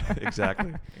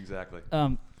 Exactly.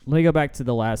 Let me go back to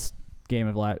the last game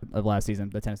of last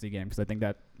season, the Tennessee game, because I think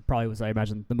that probably was, I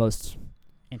imagine, the most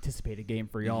anticipated game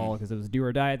for y'all, because it was do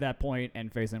or die at that point,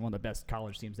 and facing one of the best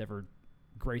college teams ever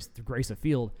grace a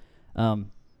field.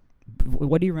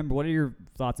 What do you remember? What are your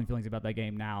thoughts and feelings about that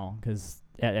game now? Because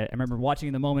I remember watching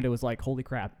in the moment, it was like, holy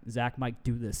crap, Zach might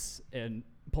do this and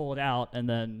pull it out, and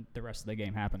then the rest of the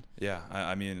game happened. Yeah,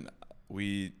 I mean,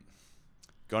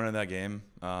 going into that game,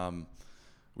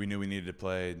 we knew we needed to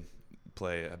play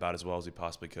about as well as we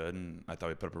possibly could, and I thought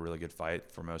we put up a really good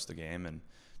fight for most of the game, and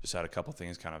just had a couple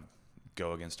things kind of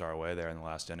go against our way there in the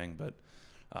last inning. But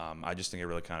I just think it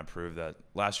really kind of proved that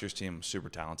last year's team was super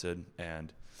talented,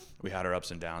 and we had our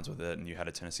ups and downs with it. And you had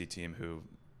a Tennessee team who,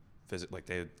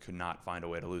 they could not find a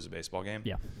way to lose a baseball game.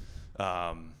 Yeah.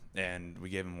 And we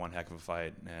gave them one heck of a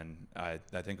fight, and I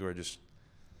think it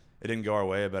didn't go our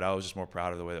way, but I was just more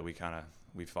proud of the way that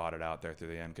we fought it out there through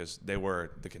the end, because they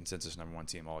were the consensus #1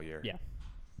 team all year. Yeah.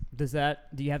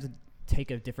 Do you have to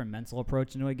take a different mental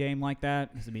approach into a game like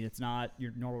that? Because I mean, it's not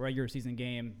your normal regular season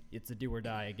game. It's a do or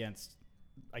die against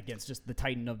just the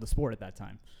titan of the sport at that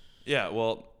time. Yeah.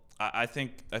 Well, I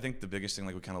think the biggest thing,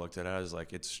 like we kind of looked at it as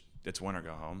like it's win or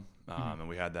go home, and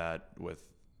we had that with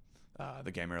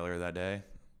the game earlier that day,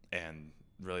 and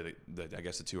really I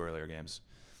guess the 2 earlier games.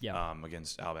 Yeah.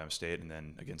 Against Alabama State and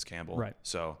then against Campbell. Right.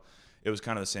 So it was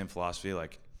kind of the same philosophy.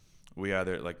 Like we got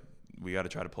to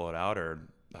try to pull it out, or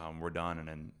we're done. And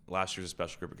then last year's a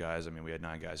special group of guys. I mean, we had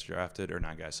 9 guys drafted or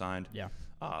 9 guys signed. Yeah.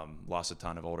 Lost a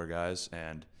ton of older guys,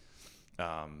 and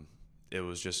it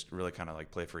was just really kind of like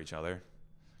play for each other,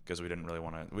 because we didn't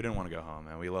want to go home,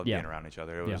 and we loved being around each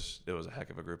other. It was a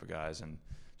heck of a group of guys, and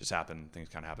things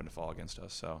kind of happened to fall against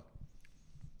us. So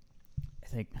I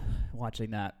think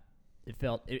watching that, it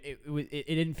felt it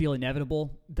didn't feel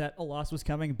inevitable that a loss was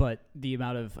coming, but the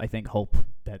amount of, I think, hope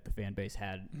that the fan base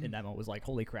had in that moment was like,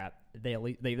 holy crap,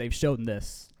 they've shown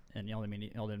this, and y'all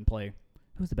didn't play.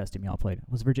 Who was the best team y'all played?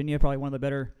 Was Virginia probably one of the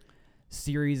better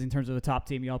series in terms of the top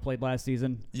team y'all played last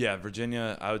season? Yeah,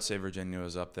 Virginia. I would say Virginia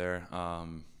was up there. I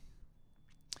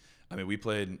mean,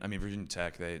 Virginia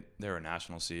Tech. They were a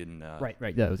national seed, and right.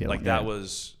 That was the other one. That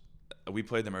was. We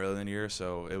played them earlier in the year,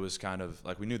 so it was kind of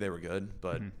like we knew they were good,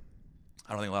 but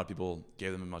I don't think a lot of people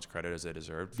gave them as much credit as they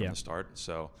deserved from the start.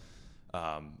 So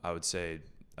I would say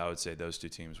those 2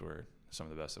 teams were some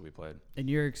of the best that we played. And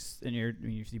you've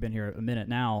been here a minute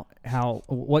now.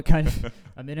 What kind of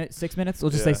a minute? 6 minutes?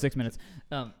 We'll just say 6 minutes.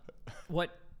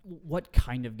 What what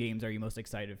kind of games are you most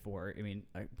excited for? I mean,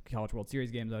 College World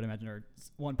Series games, I would imagine, are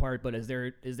one part, but is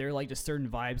there like just certain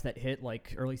vibes that hit,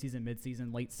 like early season, mid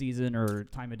season, late season, or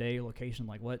time of day, location?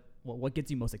 Like what gets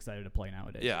you most excited to play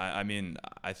nowadays? Yeah, I mean,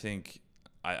 I think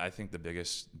the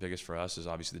biggest for us is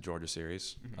obviously the Georgia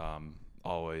series. Mm-hmm.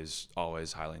 Always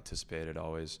highly anticipated,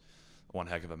 always one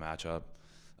heck of a matchup.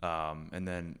 And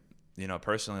then,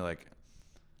 personally, like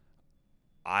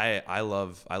I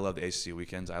love the ACC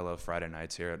weekends. I love Friday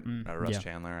nights here at Russ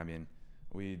Chandler. I mean,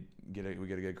 we get a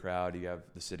good crowd. You have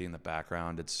the city in the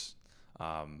background. It's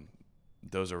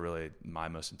those are really my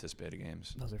most anticipated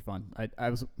games. Those are fun.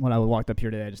 When I walked up here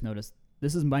today, I just noticed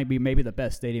this might be maybe the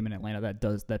best stadium in Atlanta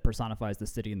that personifies the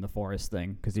city and the forest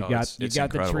thing, because you've got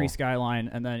the tree skyline,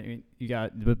 and then you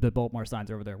got the Baltimore signs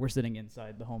over there. We're sitting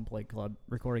inside the Home Plate Club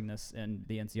recording this, and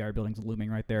the NCR building's looming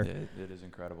right there. It is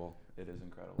incredible. It is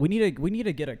incredible. We need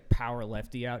to get a power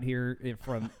lefty out here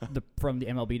from the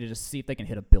MLB to just see if they can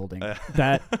hit a building.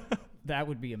 That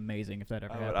would be amazing if that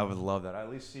ever happened. I would love that. I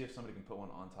at least see if somebody can put one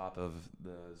on top of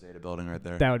the Zeta building right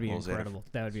there. That would be incredible.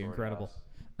 That would be incredible.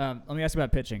 Let me ask you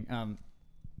about pitching.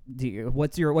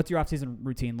 What's your off-season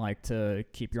routine like to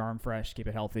keep your arm fresh, keep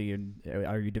it healthy, and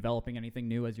are you developing anything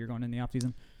new as you're going in the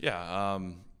off-season? Yeah,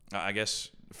 I guess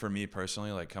for me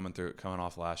personally, like coming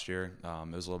off last year,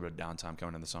 it was a little bit of downtime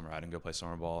coming in the summer. I didn't go play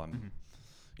summer ball. I'm,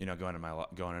 going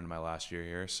into my last year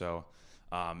here, so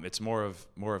it's more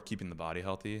of keeping the body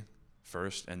healthy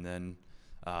first, and then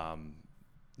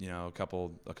a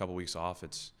couple weeks off.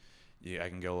 I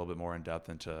can go a little bit more in depth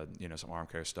into some arm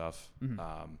care stuff.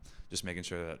 Just making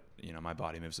sure that my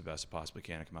body moves the best it possibly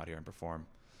can to come out here and perform.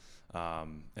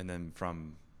 And then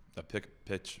from a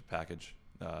pitch package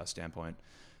standpoint,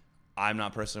 I'm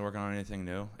not personally working on anything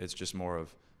new. It's just more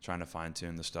of trying to fine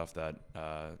tune the stuff that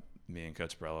me and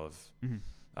Coach Borrello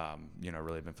have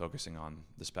really been focusing on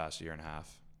this past year and a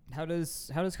half. How does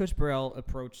Coach Borrell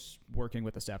approach working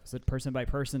with the staff? Is it person by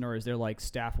person, or is there like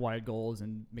staff-wide goals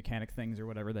and mechanic things or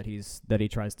whatever that he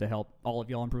tries to help all of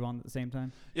y'all improve on at the same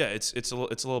time? Yeah, it's a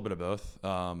little bit of both.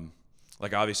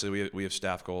 Like obviously we have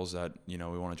staff goals that we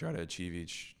want to try to achieve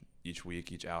each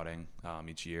week, each outing,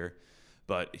 each year.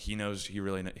 But he knows he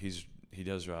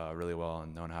does really well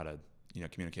in knowing how to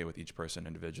communicate with each person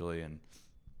individually, and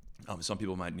some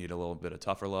people might need a little bit of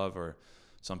tougher love, or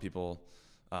some people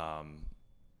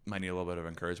might need a little bit of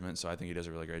encouragement. So I think he does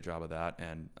a really great job of that.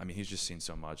 And I mean, he's just seen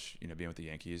so much, being with the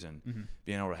Yankees and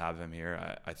being able to have him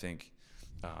here. I think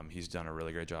he's done a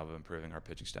really great job of improving our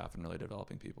pitching staff and really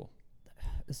developing people.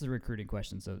 This is a recruiting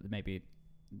question, so it may be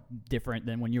different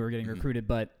than when you were getting recruited,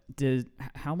 but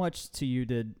how much to you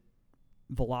did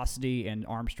velocity and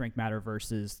arm strength matter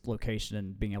versus location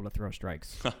and being able to throw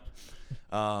strikes?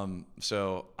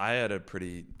 So I had a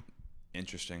pretty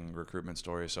interesting recruitment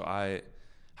story. So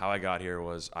how I got here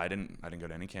was I didn't go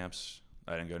to any camps.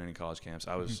 I didn't go to any college camps.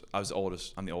 I was the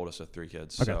oldest. I'm the oldest of three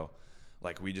kids. Okay. So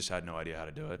like we just had no idea how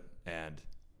to do it. And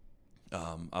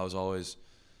I was always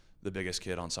the biggest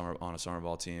kid on a summer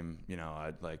ball team.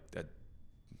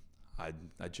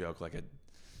 I'd joke like at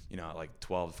like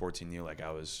 12, 14 like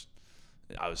I was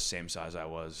same size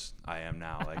I am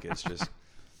now. Like it's just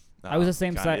I was the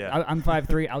same size. Yeah. I'm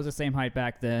 5'3". I was the same height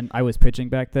back then. I was pitching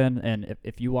back then, and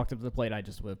if you walked up to the plate, I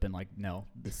just would have been like, "No,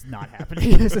 this is not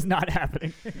happening. This is not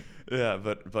happening." Yeah,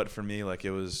 but for me, like it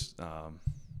was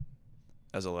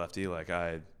as a lefty, like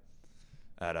I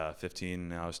at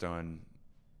 15, I was throwing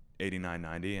 89,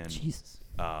 90, and Jesus.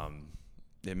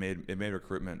 It made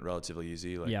recruitment relatively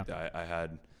easy. Like yeah. I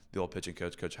had the old pitching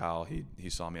coach, Coach Howell. He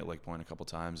saw me at Lake Point a couple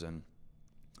times, and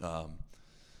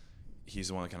he's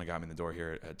the one that kind of got me in the door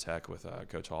here at Tech with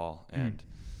Coach Hall. And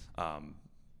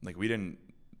like we didn't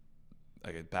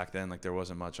like back then, like there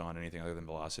wasn't much on anything other than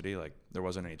velocity. Like there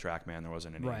wasn't any TrackMan, there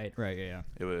wasn't any right, yeah.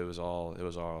 It was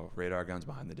all radar guns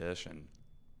behind the dish, and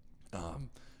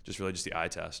just the eye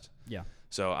test. Yeah.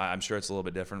 So I'm sure it's a little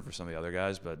bit different for some of the other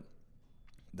guys, but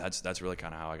that's really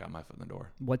kind of how I got my foot in the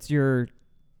door. What's your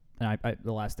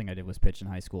the last thing I did was pitch in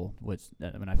high school, which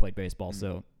when I played baseball,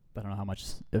 so I don't know how much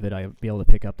of it I'd be able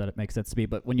to pick up that it makes sense to me.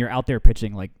 But when you're out there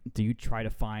pitching, like, do you try to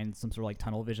find some sort of like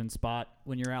tunnel vision spot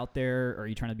when you're out there? Or are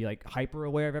you trying to be like hyper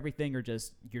aware of everything, or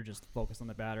you're just focused on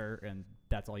the batter and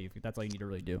that's all you need to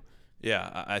really do?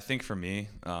 Yeah, I think for me,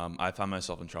 I find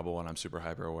myself in trouble when I'm super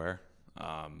hyper aware.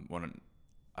 When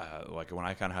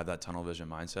I kind of have that tunnel vision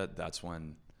mindset, that's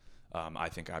when I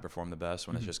think I perform the best.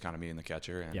 When it's just kind of me and the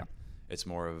catcher, and it's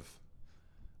more of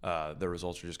the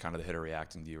results are just kind of the hitter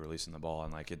reacting to you releasing the ball.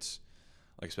 And like it's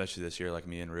like especially this year, like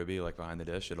me and Ruby, like behind the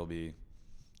dish,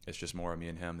 it's just more of me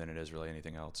and him than it is really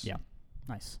anything else. Yeah,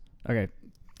 nice. Okay,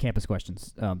 campus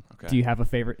questions. Okay. Do you have a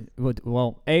favorite?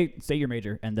 Well, A, say your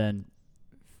major, and then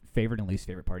favorite and least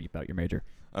favorite part about your major.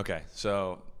 Okay,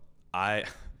 so I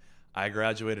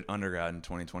graduated undergrad in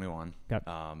 2021.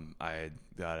 Okay. I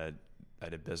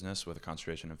did business with a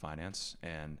concentration in finance,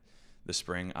 and this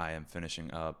spring I am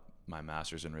finishing up my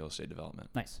master's in real estate development.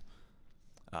 Nice.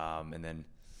 And then,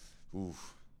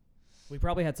 We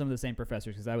probably had some of the same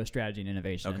professors because I was strategy and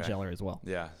innovation in Okay. Scheller as well.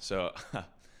 Yeah. So,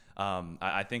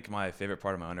 I think my favorite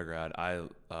part of my undergrad, I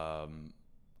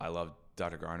loved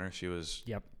Dr. Garner. She was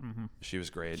Yep. Mm-hmm. she was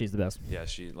great. She's the best. Yeah.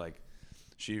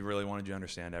 She really wanted you to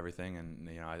understand everything, and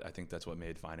I think that's what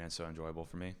made finance so enjoyable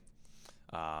for me.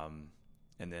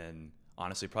 And then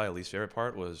honestly, probably the least favorite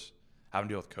part was having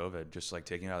to deal with COVID, just like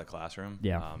taking it out of the classroom.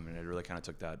 Yeah. And it really kind of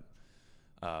took that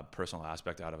personal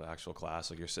aspect out of actual class.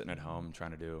 Like you're sitting at home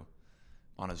trying to do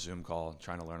on a Zoom call,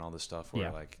 trying to learn all this stuff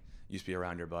where like you used to be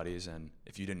around your buddies, and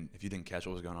if you didn't catch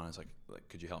what was going on, it's like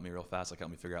could you help me real fast? Like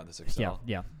help me figure out this Excel.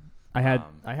 Yeah. I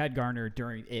had Garner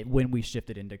during it when we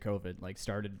shifted into COVID. Like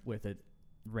started with it,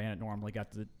 ran it normally,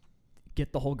 got to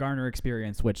get the whole Garner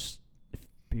experience, which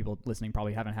people listening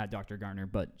probably haven't had Dr. Garner,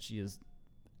 but she's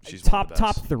one of the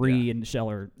top best. 3 Yeah. in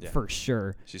Scheller for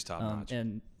sure. She's top notch.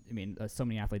 And I mean, so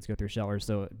many athletes go through Scheller,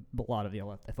 so a lot of the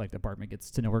athletic department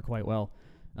gets to know her quite well.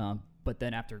 But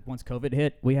then once COVID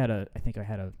hit, I think I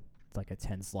had a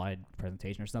 10-slide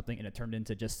presentation or something, and it turned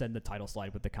into just send the title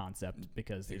slide with the concept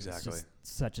because it was just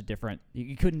such a different.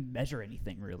 You couldn't measure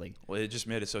anything really. Well, it just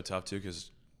made it so tough too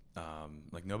because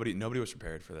nobody was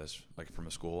prepared for this, like from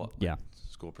a school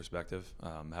perspective,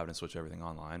 having to switch everything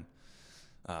online,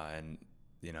 and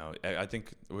I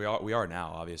think we are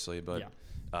now obviously, but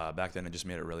back then it just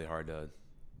made it really hard to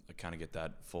kind of get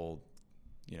that full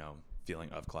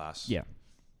feeling of class. Yeah.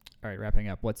 All right, wrapping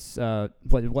up. What's do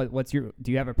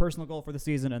you have a personal goal for the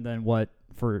season, and then what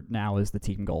for now is the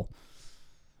team goal?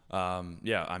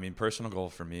 Yeah, I mean, personal goal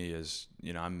for me is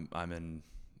I'm in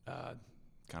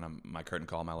kind of my curtain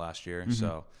call my last year,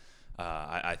 so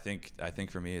I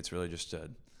think for me it's really just to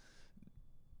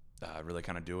really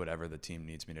kind of do whatever the team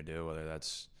needs me to do, whether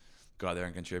that's go out there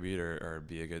and contribute or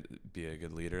be a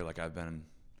good leader. Like I've been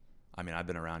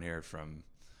around here from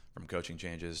coaching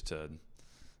changes to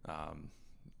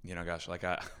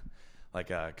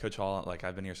Coach Hall, like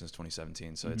I've been here since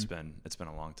 2017, so it's been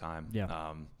a long time.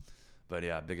 Yeah. But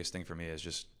yeah, biggest thing for me is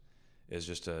just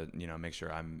to make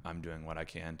sure I'm doing what I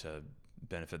can to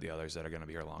benefit the others that are going to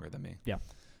be here longer than me. Yeah.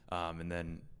 And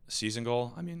then season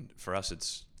goal, I mean, for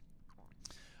us,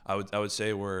 I would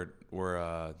say we're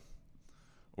a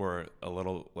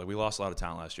little like we lost a lot of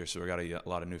talent last year, so we got a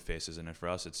lot of new faces, and then for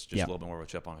us, it's just a little bit more of a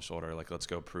chip on our shoulder. Like let's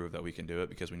go prove that we can do it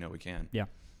because we know we can. Yeah.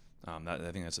 I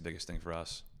think that's the biggest thing for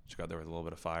us. Just got there with a little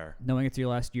bit of fire. Knowing it's your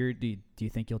last year, do you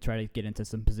think you'll try to get into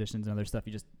some positions and other stuff?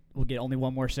 You just will get only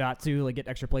one more shot to like get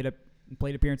extra plate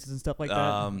appearances and stuff like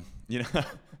that.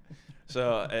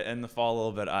 So in the fall a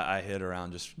little bit, I hit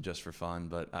around just for fun,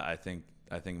 but I think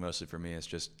mostly for me it's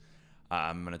just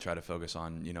I'm gonna try to focus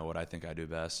on what I think I do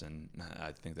best, and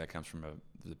I think that comes from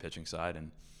the pitching side,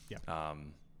 and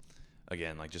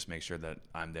again, like just make sure that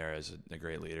I'm there as a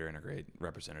great leader and a great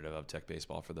representative of Tech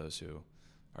baseball for those who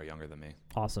are younger than me.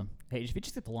 Awesome. Hey, if you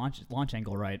just get the launch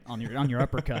angle right on your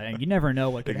uppercut, and you never know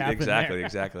what could happen.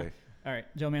 Exactly. All right,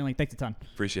 Joe Manley, thanks a ton.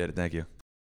 Appreciate it. Thank you.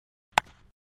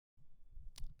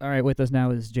 All right, with us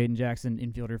now is Jaden Jackson,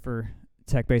 infielder for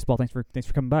Tech baseball. Thanks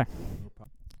for coming by.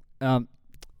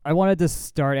 I wanted to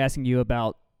start asking you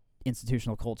about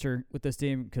institutional culture with this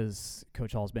team because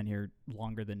Coach Hall's been here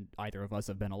longer than either of us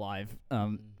have been alive,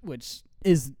 which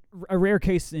is a rare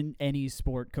case in any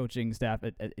sport coaching staff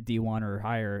at D1 or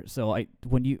higher. So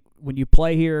when you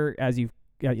play here as you've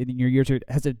in your years here,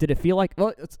 did it feel like?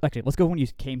 Well, let's go when you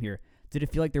came here. Did it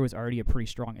feel like there was already a pretty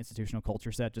strong institutional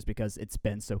culture set just because it's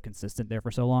been so consistent there for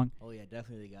so long? Oh, yeah,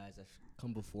 definitely the guys that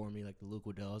come before me, like the Luke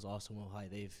Waddell's, Austin Wilhite,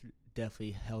 they've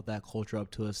definitely held that culture up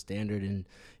to a standard, and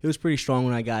it was pretty strong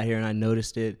when I got here, and I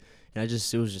noticed it, and I was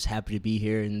just happy to be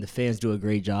here, and the fans do a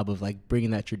great job of, like,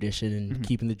 bringing that tradition and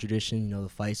keeping the tradition. The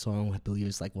fight song, I believe,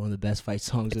 is, like, one of the best fight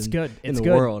songs in the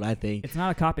world, I think. It's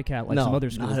not a copycat like some other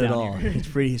schools not down at all. here.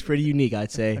 It's pretty unique,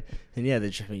 I'd say. And, yeah,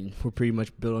 we're pretty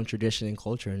much built on tradition and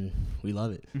culture, and we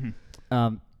love it.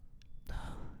 I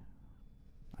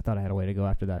thought I had a way to go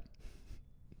after that.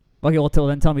 Okay, well,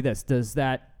 then tell me this: has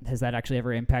that actually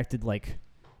ever impacted like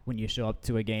when you show up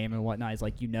to a game and whatnot? Is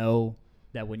like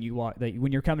that when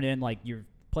you're coming in, like you're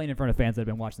playing in front of fans that have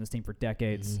been watching this team for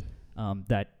decades,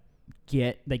 that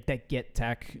get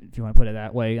Tech, if you want to put it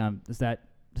that way. Does that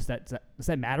does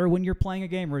that matter when you're playing a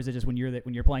game, or is it just when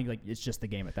you're playing, like, it's just the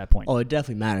game at that point? Oh, it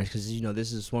definitely matters because,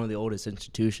 this is one of the oldest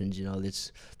institutions.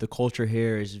 It's the culture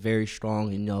here is very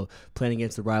strong. And, playing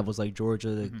against the rivals like Georgia,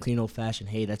 the clean old-fashioned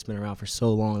hate that's been around for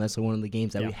so long, that's one of the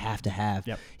games that we have to have.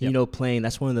 Yep. And, playing,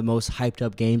 that's one of the most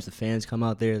hyped-up games. The fans come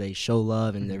out there, they show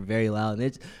love, and they're very loud.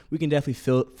 And we can definitely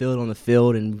feel it on the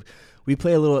field, and we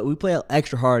play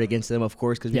extra hard against them, of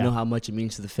course, because we know how much it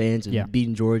means to the fans and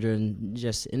beating Georgia and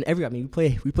we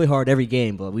play hard every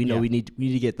game, but we know we need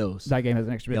to get those. That game has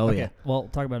an extra bit. Oh, okay. yeah. Well,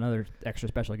 talk about another extra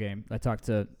special game. I talked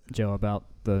to Joe about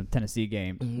the Tennessee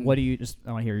game. Mm-hmm. What do you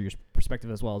I want to hear your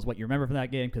perspective as well as what you remember from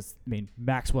that game, because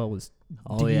Maxwell was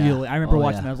Oh, yeah. I remember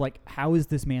watching yeah. that. I was like, how is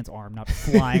this man's arm not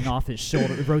flying off his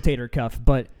shoulder rotator cuff?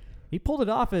 But he pulled it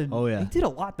off, and he did a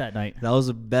lot that night. That was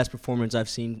the best performance I've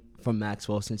seen from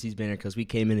Maxwell since he's been here, because we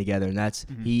came in together, and that's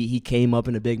he came up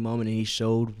in a big moment, and he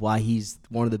showed why he's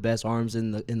one of the best arms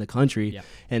in the country. Yeah.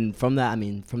 And from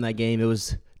that game, it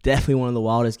was definitely one of the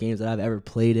wildest games that I've ever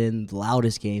played in, the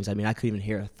loudest games. I couldn't even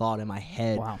hear a thought in my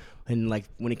head. Wow. And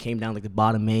when it came down the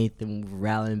bottom eighth and we were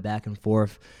rallying back and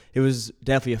forth, it was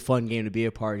definitely a fun game to be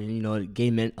a part. And the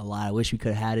game meant a lot. I wish we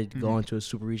could have had it go into a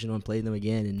super regional and play them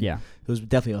again. And it was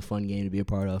definitely a fun game to be a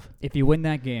part of. If you win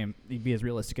that game, you'd be as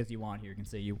realistic as you want here. You can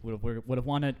say you would have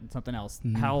won it and something else.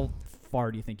 Mm-hmm. How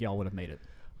far do you think y'all would have made it?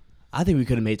 I think we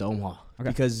could have made the Omaha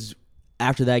because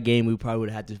after that game, we probably would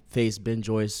have had to face Ben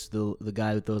Joyce, the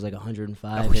guy who throws like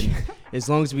 105. And as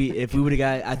long as if we would have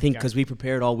got, I think because we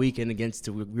prepared all weekend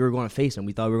we were going to face him.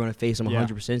 We thought we were going to face him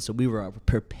 100%, so we were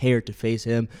prepared to face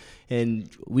him.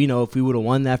 And we know if we would have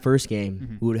won that first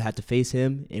game, we would have had to face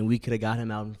him, and we could have got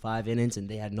him out in 5 innings, and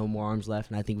they had no more arms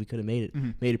left, and I think we could have made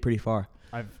it pretty far.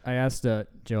 I asked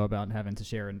Joe about having to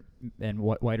share and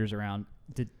what Whiters around.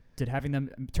 Did having them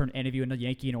turn any of you into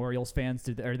Yankee and Orioles fans?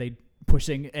 Are they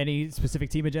pushing any specific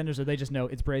team agendas, or they just know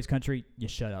it's Braves country? You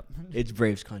shut up. It's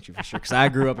Braves country for sure. Because I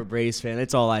grew up a Braves fan.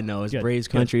 That's all I know is Braves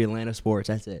country, Atlanta sports.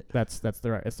 That's it. That's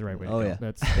the right way to go. Yeah.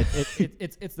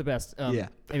 It's the best. Yeah.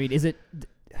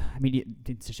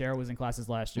 Teixeira was in classes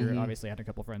last year. Obviously, I had a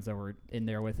couple friends that were in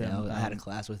there with him. Yeah, I had a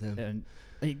class with him. And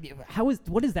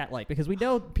what is that like? Because we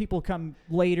know people come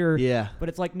later. Yeah. But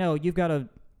it's like, no, you've got a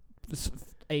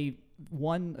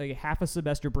half a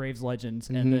semester Braves legends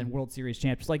and then World Series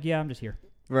champs. It's like, I'm just here.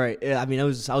 Right. Yeah, I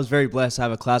was very blessed to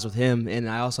have a class with him, and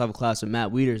I also have a class with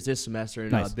Matt Wieters this semester in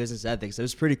business ethics. It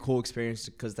was a pretty cool experience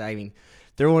because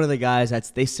they're one of the guys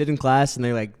they sit in class and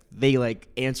they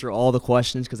answer all the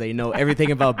questions because they know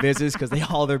everything about business because they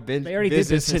all their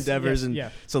business endeavors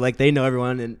so they know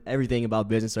everyone and everything about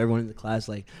business. So everyone in the class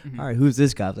all right, who's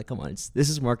this guy? I was like, come on, this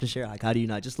is Mark Teixeira. Like, how do you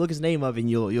not just look his name up and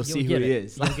you'll see who he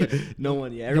is? No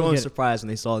one, everyone was surprised when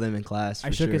they saw them in class.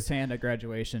 I shook his hand at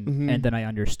graduation and then I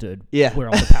understood where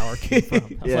all the power came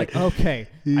from. I was like, okay,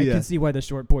 I can see why the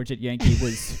short porch at Yankee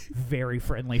was very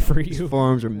friendly for you. His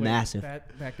forearms are massive.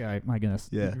 That guy, my goodness,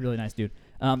 really nice dude.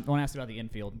 I want to ask about the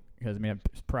infield because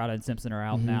Parada and Simpson are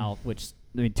out now, which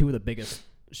two of the biggest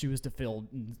shoes to fill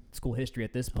in school history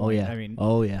at this point.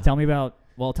 Tell me about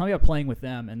playing with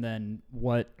them, and then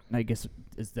what I guess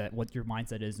is what your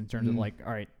mindset is in terms of all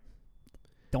right,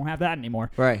 don't have that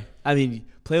anymore. Right.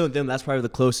 Playing with them, that's probably the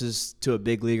closest to a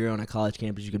big leaguer on a college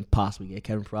campus you can possibly get.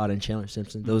 Kevin Parada and Chandler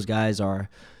Simpson, those guys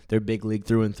they're big league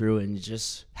through and through, and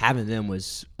just having them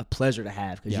was a pleasure to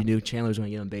have because you knew Chandler was going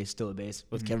to get on base, still at base,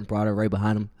 with Kevin Parada right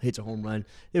behind him, hits a home run.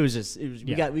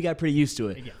 We got pretty used to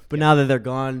it. But now that they're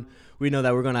gone, we know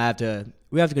that we're going to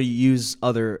have to use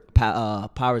other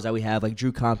powers that we have, like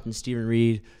Drew Compton, Steven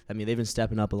Reed. They've been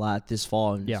stepping up a lot this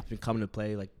fall and it's been coming to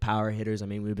play like power hitters.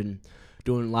 We've been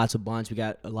doing lots of bunts. We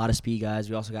got a lot of speed guys.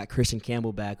 We also got Christian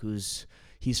Campbell back,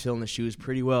 he's filling the shoes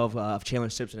pretty well of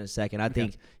Chandler Simpson in a second. I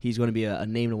think he's going to be a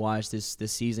name to watch this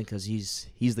season because he's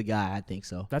the guy. I think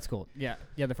so. That's cool. Yeah.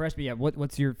 The freshman. Yeah.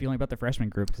 What's your feeling about the freshman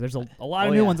group? Because there's a lot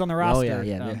of new ones on the roster.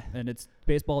 And it's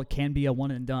baseball can be a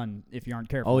one and done if you aren't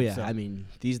careful. Oh yeah. So.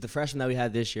 The freshmen that we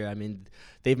had this year.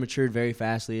 They've matured very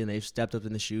fastly and they've stepped up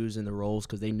in the shoes and the roles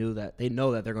because they know that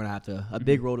they're going to have a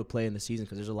big role to play in the season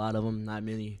because there's a lot of them. Are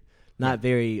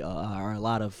a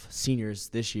lot of seniors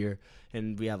this year,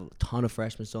 and we have a ton of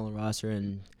freshmen still on the roster,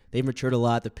 and they've matured a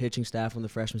lot. The pitching staff on the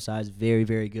freshman side is very,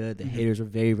 very good. The hitters are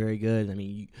very, very good.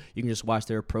 You can just watch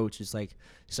their approach. It's like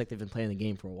they've been playing the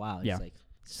game for a while.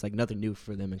 It's like nothing new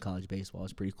for them in college baseball.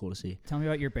 It's pretty cool to see. Tell me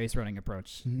about your base running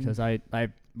approach because I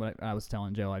was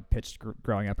telling Joe I pitched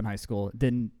growing up in high school.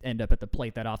 Didn't end up at the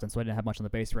plate that often, so I didn't have much on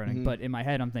the base running. But in my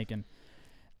head, I'm thinking,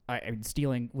 I mean,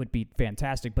 stealing would be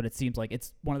fantastic, but it seems like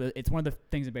it's one of the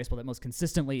things in baseball that most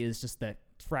consistently is just that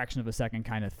fraction of a second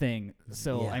kind of thing.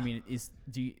 So Yeah. I mean,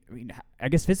 I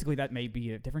guess physically that may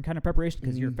be a different kind of preparation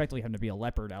because you're effectively having to be a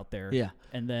leopard out there. Yeah.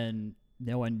 And then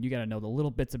you got to know the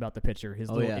little bits about the pitcher. If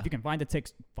you can find that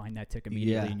tick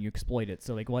immediately and you exploit it.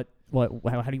 So like what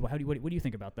do you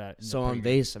think about that? So on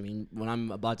base, I mean, when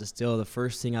I'm about to steal, the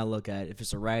first thing I look at, if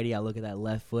it's a righty, I look at that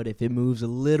left foot. If it moves a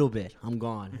little bit, I'm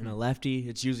gone. And a lefty,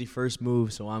 it's usually first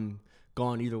move, so I'm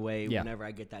gone either way whenever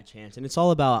I get that chance. And it's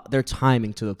all about their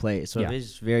timing to the plate. So if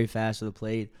it's very fast to the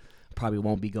plate, probably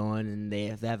won't be gone, and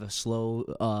if they have a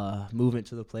slow movement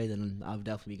to the plate, then I'll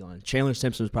definitely be gone. Chandler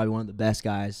Simpson was probably one of the best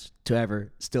guys to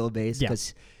ever steal a base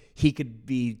because he could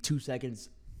be 2 seconds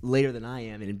later than I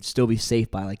am and still be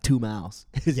safe by like 2 miles.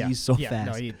 He's so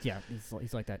fast. No,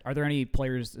 he's like that. Are there any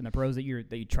players in the pros that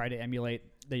you try to emulate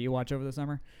that you watch over the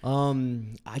summer?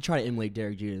 I try to emulate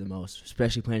Derek Jeter the most,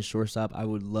 especially playing shortstop. I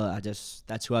would love.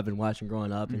 That's who I've been watching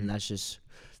growing up, and that's just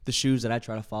the shoes that I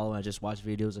try to follow. I just watch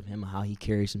videos of him, how he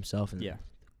carries himself, and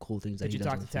cool things that he does.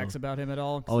 Did you talk to Tex about him at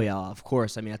all? Oh yeah, of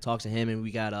course. I mean, I talked to him, and we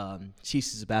got Chief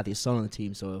Sabathia's son on the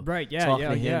team, so talking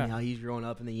to him, how he's growing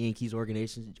up in the Yankees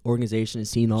organization and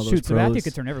seeing all those pros. Sabathia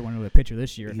could turn everyone into a pitcher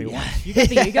this year if he wants.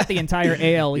 You got the entire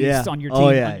AL East on your team. Oh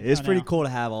yeah, it's pretty cool to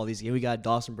have all these. We got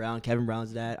Dawson Brown, Kevin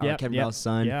Brown's dad, Kevin Brown's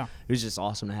son. Yeah, it was just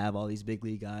awesome to have all these big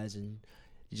league guys, and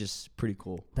it's just pretty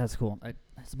cool. That's cool.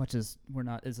 As much as we're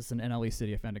not, is this an NL East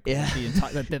City offender?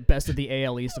 The best of the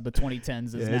AL East of the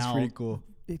 2010s is now. It's pretty cool.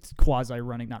 It's quasi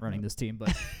not running this team,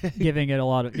 but giving a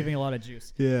lot of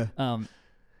juice. Yeah.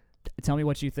 Tell me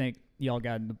what you think y'all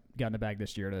got in the bag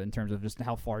this year in terms of just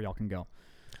how far y'all can go.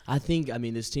 I think,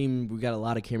 this team, we got a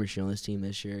lot of chemistry on this team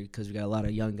this year because we got a lot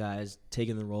of young guys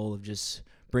taking the role of just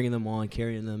bringing them on,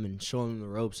 carrying them, and showing them the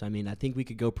ropes. I mean, I think we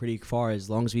could go pretty far as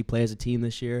long as we play as a team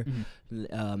this year.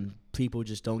 People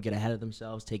just don't get ahead of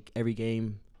themselves, take every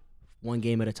game one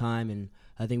game at a time, and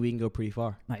I think we can go pretty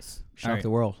far. Nice. Shock the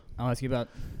world. I'll ask you about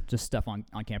just stuff on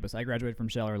campus. I graduated from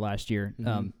Scheller last year.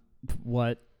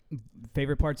 What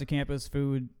favorite parts of campus,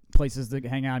 food, places to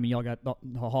hang out? I mean, y'all got the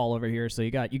hall over here, so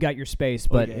you got your space.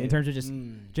 But in terms of just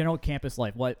general campus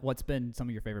life, what's been some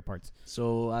of your favorite parts?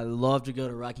 So I love to go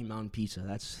to Rocky Mountain Pizza.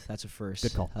 That's a first.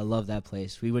 Good call. I love that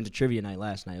place. We went to trivia night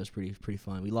last night. It was pretty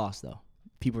fun. We lost though.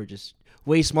 People are just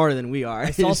way smarter than we are.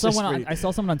 I saw someone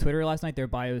on Twitter last night. Their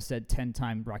bio said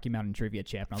 10-time Rocky Mountain trivia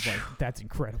champ, and I was like, that's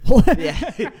incredible.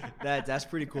 That's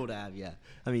pretty cool to have. Yeah,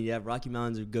 I mean, Rocky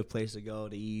Mountain's a good place to go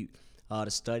to eat. To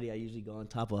study, I usually go on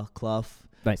top of a Clough.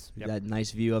 Nice. We got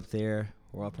nice view up there,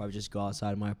 or I'll probably just go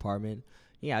outside of my apartment.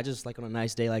 Yeah, I just like on a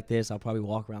nice day like this, I'll probably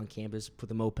walk around campus, put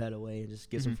the moped away, and just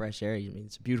get some fresh air. I mean,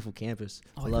 it's a beautiful campus.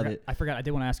 I love it. I forgot. I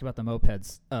did want to ask about the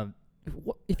mopeds.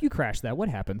 If you crash that, what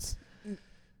happens?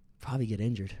 Probably get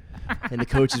injured, and the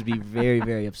coaches be very,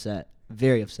 very upset.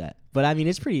 Very upset. But I mean,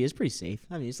 it's pretty safe.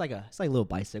 I mean, it's like a little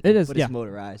bicycle. It is, but it's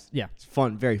motorized. Yeah, it's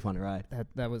fun, very fun to ride.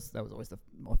 That was always the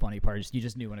funny part. You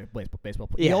just knew when a baseball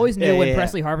player. You always knew when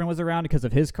Presley Harvin was around because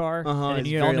of his car, and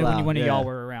you all knew when one of y'all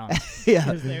were around.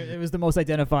 It was the most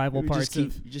identifiable parts. You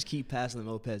just keep passing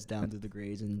the mopeds down through the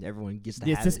grades, and everyone gets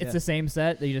to have it. It's the same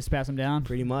set that you just pass them down.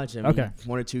 Pretty much. I mean,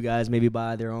 one or two guys maybe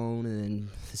buy their own, and then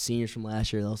the seniors from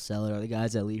last year they'll sell it, or the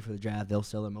guys that leave for the draft they'll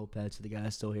sell their mopeds to the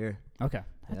guys still here. Okay.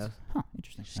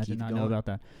 Interesting. I did not know about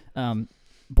that.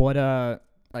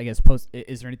 I guess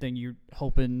is there anything you're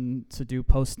hoping to do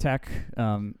post-tech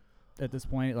at this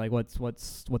point? Like, what's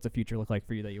the future look like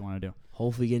for you that you want to do?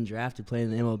 Hopefully getting drafted,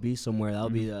 playing in the MLB somewhere. That'll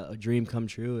be a dream come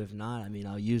true. If not, I mean,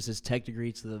 I'll use this tech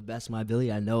degree to the best of my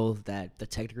ability. I know that the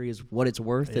tech degree is what it's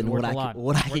worth and what I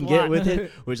can get with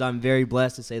it, which I'm very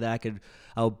blessed to say that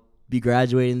I'll be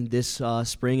graduating this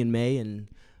spring in May, and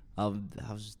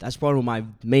that's probably one of my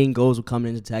main goals of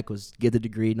coming into tech was get the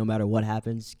degree. No matter what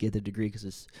happens, get the degree because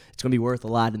it's going to be worth a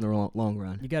lot in the long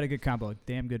run. You got a good combo,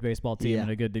 damn good baseball team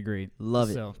and a good degree. Love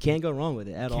it. Can't go wrong with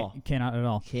it at all. Cannot at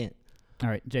all. Can't. All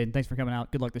right, Jaden, thanks for coming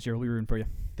out. Good luck this year. We'll be rooting for you.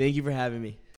 Thank you for having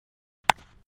me.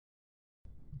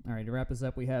 All right, to wrap us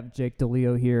up, we have Jake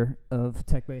DeLeo here of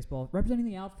Tech Baseball representing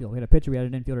the outfield. We had a pitcher, we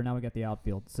had an infielder, now we got the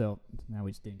outfield. So now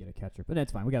we just didn't get a catcher, but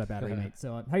that's fine. We got a battery mate.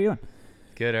 So how you doing?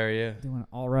 Good, how are you? Doing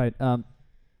all right.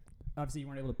 Obviously, you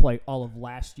weren't able to play all of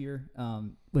last year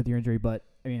with your injury, but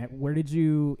I mean, if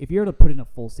you were to put in a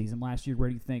full season last year, where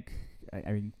do you think,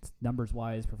 I mean,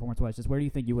 numbers-wise, performance-wise, just where do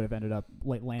you think you would have ended up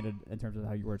landed in terms of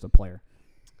how you were as a player?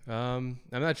 I'm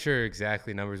not sure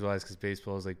exactly numbers-wise because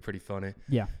baseball is like pretty funny.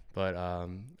 Yeah. But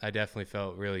I definitely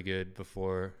felt really good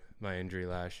before my injury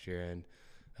last year, and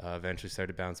eventually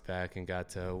started to bounce back and got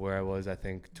to where I was, I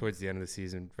think, towards the end of the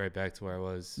season, right back to where I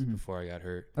was before I got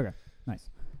hurt. Okay, nice.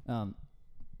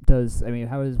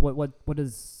 how is what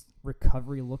does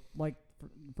recovery look like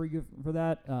for you for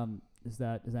that? Is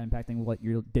that impacting what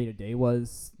your day to day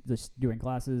was, just doing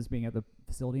classes, being at the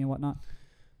facility and whatnot?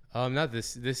 Not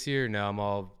this year. No, I'm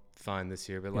all fine this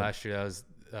year. But Yeah. last year that was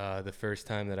the first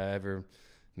time that I ever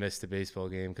missed a baseball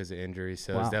game because of injury.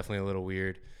 So Wow. it was definitely a little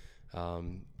weird.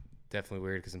 Definitely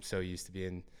weird because I'm so used to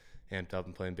being amped up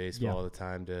and playing baseball Yeah. all the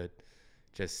time to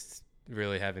just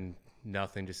really having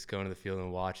nothing, just going to the field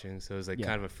and watching. So it was like Yeah.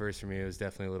 kind of a first for me. It was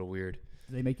definitely a little weird.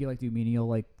 Do they make you do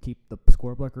menial, keep the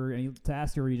scorebook or any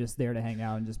tasks, or are you just there to hang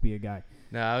out and just be a guy?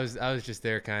 No, I was just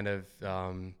there kind of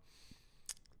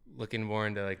looking more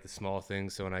into the small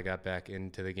things. So when I got back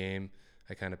into the game,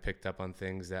 I kind of picked up on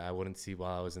things that I wouldn't see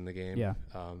while I was in the game. Yeah.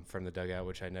 From the dugout,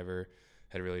 which I never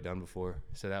had really done before.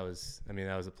 So that was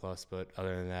a plus. But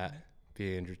other than that,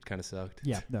 being injured kind of sucked.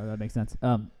 Yeah, no, that makes sense.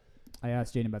 I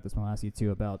asked Jaden about this one. I'll ask you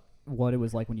too about what it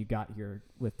was like when you got here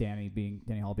with Danny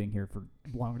Hall being here for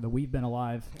longer than we've been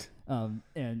alive,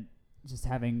 and just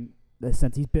having the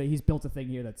sense he's built a thing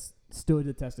here that's stood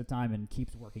the test of time and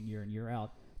keeps working year in year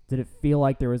out. Did it feel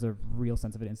like there was a real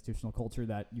sense of an institutional culture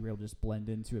that you were able to just blend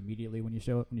into immediately when you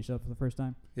show up for the first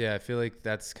time? Yeah, I feel like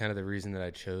that's kind of the reason that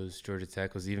I chose Georgia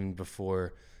Tech was even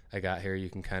before I got here. You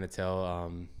can kind of tell.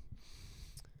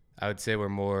 I would say we're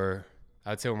more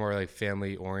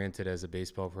family oriented as a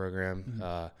baseball program.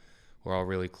 Mm-hmm. We're all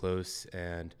really close,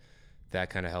 and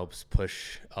that kind of helps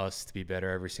push us to be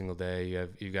better every single day.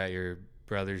 You've got your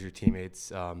brothers, your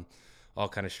teammates, all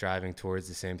kind of striving towards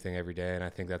the same thing every day, and I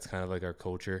think that's kind of like our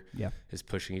culture. Yeah. Is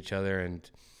pushing each other, and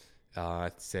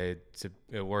I'd say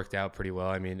it worked out pretty well.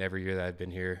 I mean, every year that I've been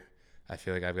here, I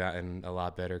feel like I've gotten a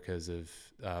lot better because of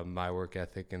my work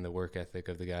ethic and the work ethic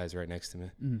of the guys right next to me.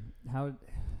 How,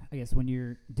 I guess, when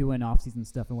you're doing off-season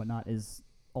stuff and whatnot, is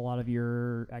a lot of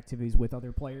your activities with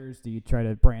other players? Do you try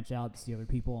to branch out, see other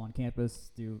people on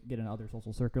campus, do you get in other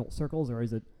social circles, or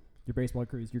is it your baseball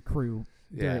crew is your crew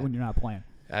when you're not playing?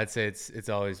 I'd say it's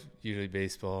always usually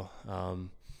baseball,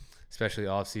 especially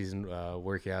off-season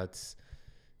workouts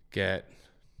get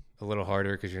a little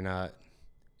harder because you're not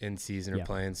in season or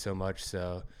playing so much,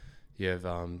 so you have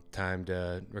time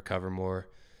to recover more.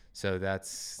 So that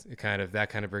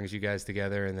kind of brings you guys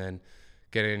together, and then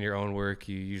getting in your own work,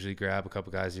 you usually grab a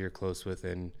couple guys that you're close with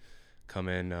and come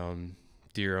in,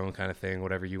 do your own kind of thing,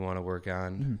 whatever you want to work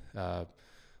on.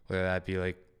 Whether that be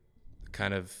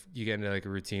you get into a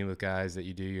routine with guys that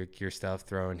you do your stuff,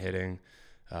 throwing, hitting,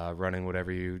 running,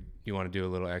 whatever you want to do a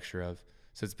little extra of.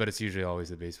 So it's usually always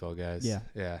the baseball guys.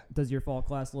 Yeah. Does your fall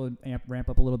class load ramp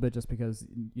up a little bit just because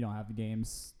you don't have the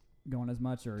games going as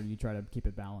much, or you try to keep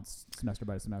it balanced semester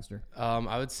by semester?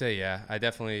 I would say, yeah.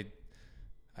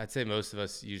 I'd say most of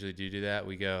us usually do that.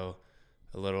 We go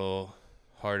a little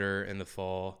harder in the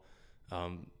fall.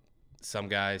 Some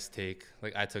guys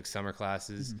I took summer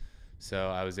classes, so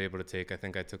I was able to take, I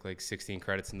think I took 16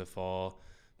 credits in the fall,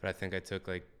 but I think I took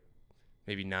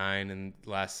maybe 9 in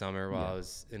last summer while I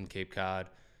was in Cape Cod,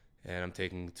 and I'm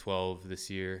taking 12 this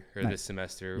year or this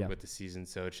semester with the season.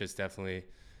 So it's just definitely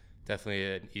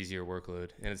an easier workload,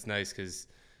 and it's nice because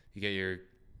you get your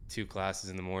 2 classes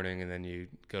in the morning, and then you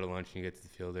go to lunch and you get to the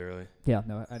field early. Yeah,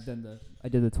 no, I did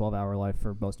the 12-hour life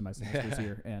for most of my semesters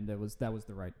here, and that was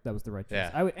the right choice.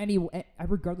 Yeah.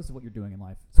 Regardless of what you're doing in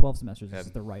life, 12 semesters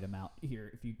is the right amount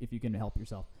here if you can help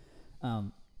yourself.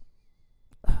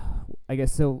 I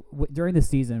guess so. During the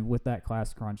season with that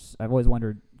class crunch, I've always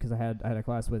wondered, because I had a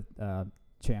class with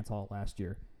Chance Hall last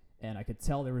year, and I could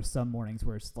tell there were some mornings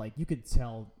where it's you could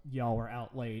tell y'all were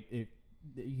out late.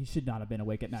 You should not have been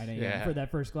awake at 9 a.m. for that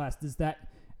first class. Does that,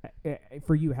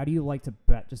 for you, how do you like to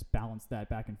just balance that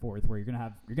back and forth, where you're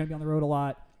gonna be on the road a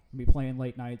lot, you're gonna be playing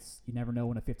late nights, you never know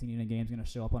when a 15-inning game is gonna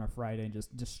show up on a Friday and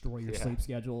just destroy your sleep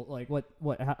schedule?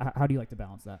 How do you like to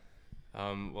balance that?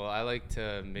 Well, I like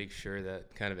to make sure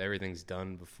that kind of everything's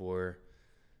done before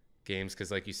games,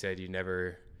 because like you said, you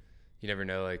never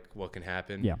know what can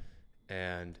happen. Yeah.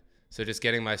 And so just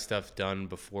getting my stuff done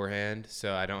beforehand,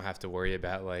 so I don't have to worry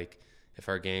about if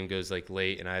our game goes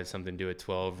late and I have something to do at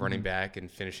 12, running back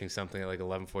and finishing something at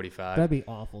 11:45. That'd be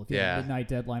awful if you had a midnight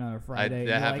deadline on a Friday.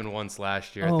 That happened once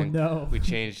last year. Oh, I think no. We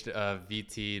changed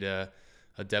VT to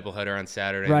a doubleheader on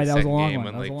Saturday. Right, the that was a second long game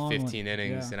one. went 15 one.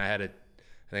 innings, Yeah. and I think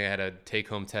I had a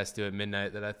take-home test due at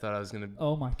midnight that I thought I was going to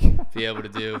Oh my God. be able to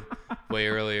do way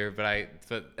earlier.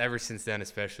 But ever since then,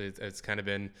 especially, it's kind of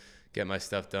been get my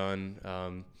stuff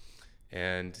done.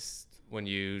 And when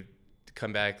you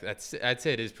come back, I'd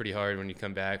say it is pretty hard when you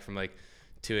come back from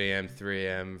 2 a.m., 3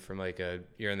 a.m. from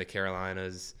you're in the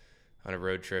Carolinas on a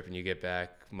road trip and you get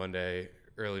back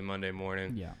early Monday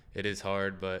morning. Yeah. It is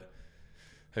hard, but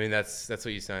I mean, that's what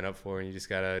you sign up for, and you just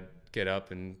got to get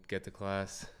up and get to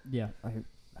class. Yeah, I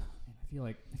feel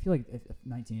like if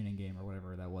 19 inning game or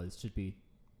whatever that was should be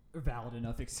a valid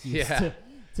enough excuse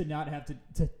to not have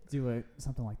to do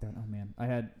something like that. Oh man,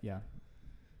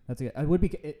 that's it.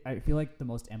 I feel like the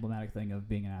most emblematic thing of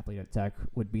being an athlete at Tech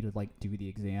would be to like do the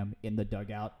exam in the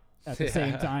dugout at the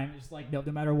same time. Just like no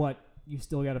matter what, you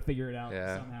still got to figure it out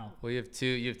somehow. Well, you have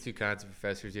two kinds of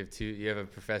professors. You have a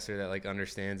professor that like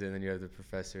understands it, and then you have the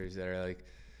professors that are like,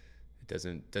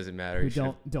 it doesn't matter. Who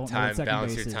you don't time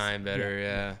balance your time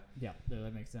better. Yeah,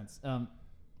 that makes sense.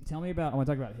 Tell me about. I want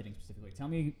to talk about hitting specifically. Tell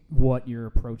me what your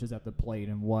approach is at the plate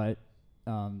and what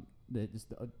the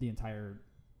entire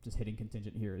just hitting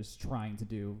contingent here is trying to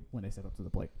do when they step up to the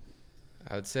plate.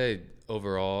 I would say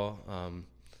overall,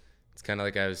 it's kind of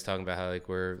like I was talking about how like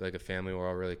we're like a family. We're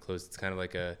all really close. It's kind of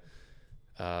like a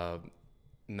our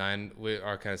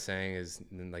kind of saying is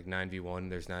like 9v1.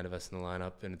 There's 9 of us in the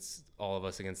lineup, and it's all of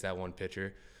us against that one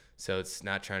pitcher. So it's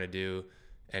not trying to do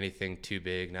anything too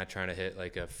big, not trying to hit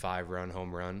like a 5-run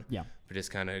home run, but just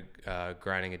kind of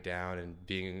grinding it down and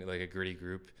being like a gritty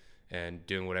group and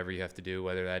doing whatever you have to do,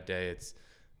 whether that day it's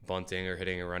bunting or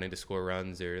hitting or running to score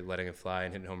runs or letting it fly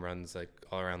and hitting home runs like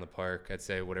all around the park. I'd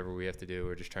say whatever we have to do,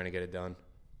 we're just trying to get it done.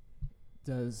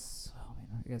 I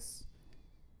guess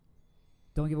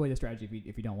don't give away the strategy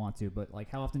if you don't want to, but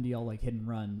like how often do y'all like hit and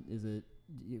run?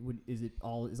 Is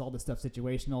all this stuff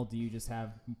situational? Do you just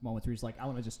have moments where you're just like, I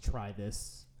want to just try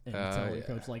this and tell the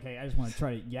coach like, hey, I just want to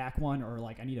try to yak one, or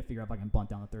like I need to figure out if I can bunt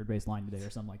down the third base line today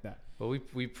or something like that? Well,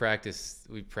 we practice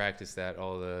that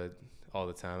all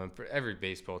the time. Every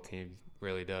baseball team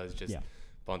really does, just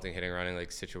bunting, hitting, running, like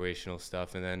situational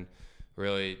stuff. And then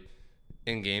really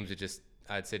in games, it just,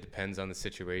 I'd say, depends on the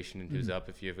situation and who's up.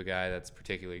 If you have a guy that's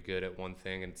particularly good at one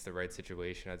thing and it's the right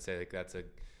situation, I'd say like that's a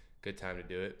good time to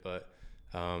do it. But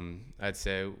I'd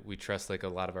say we trust like a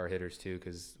lot of our hitters too,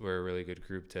 because we're a really good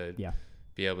group to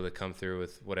be able to come through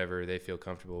with whatever they feel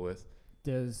comfortable with.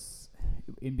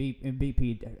 In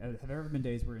BP, have there ever been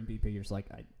days where in BP you're just like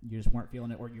you just weren't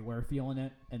feeling it, or you were feeling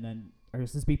it, and then or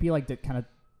is this BP like to kind of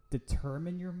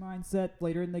determine your mindset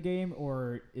later in the game,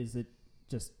 or is it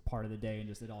just part of the day and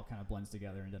just it all kind of blends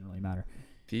together and doesn't really matter?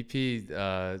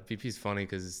 BP's funny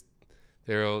because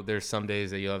there's some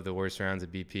days that you'll have the worst rounds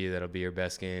of BP that'll be your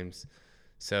best games,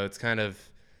 so it's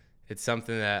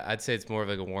something that I'd say it's more of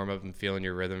like a warm-up and feeling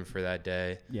your rhythm for that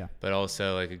day. Yeah. But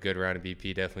also like a good round of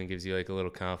BP definitely gives you like a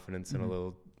little confidence and a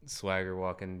little swagger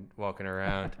walking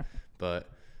around. But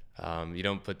you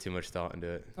don't put too much thought into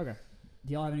it. Okay.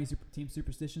 Do y'all have any team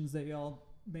superstitions that y'all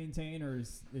maintain, or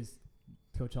is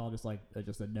Coach Hall just like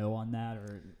just a no on that?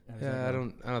 Or I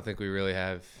don't think we really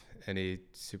have any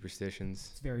superstitions.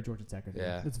 It's very Georgia Tech of you.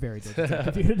 Yeah. It's very Georgia Tech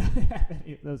of you to not have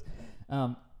any of those.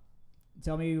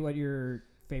 Tell me what your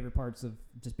favorite parts of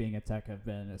just being at Tech have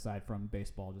been, aside from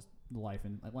baseball, just life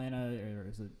in Atlanta, or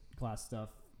is it class stuff?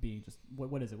 Being just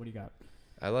what is it? What do you got?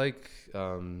 I like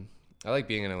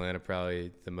being in Atlanta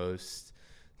probably the most.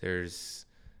 There's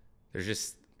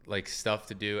just like stuff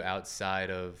to do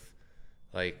outside of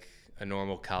like a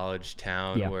normal college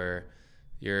town where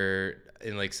you're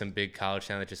in like some big college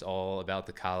town that's just all about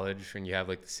the college, and you have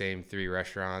like the same 3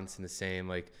 restaurants and the same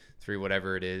like 3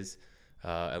 whatever it is.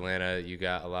 Atlanta, you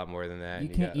got a lot more than that. You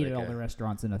can't eat at all the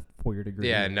restaurants in a 4-year degree.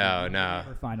 Yeah, no. You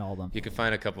never find all of them. You can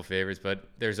find a couple favorites, but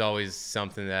there's always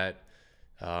something that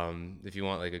if you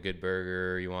want like a good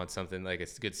burger, or you want something like a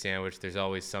good sandwich, there's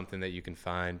always something that you can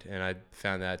find. And I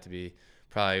found that to be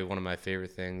probably one of my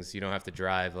favorite things. You don't have to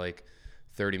drive like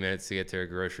 30 minutes to get to a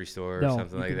grocery store or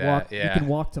something like that. You can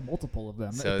walk to multiple of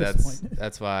them. So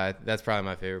that's probably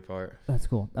my favorite part. That's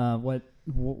cool.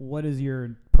 What is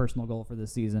your personal goal for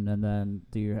this season? And then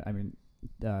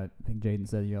I think Jaden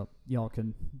said y'all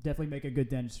can definitely make a good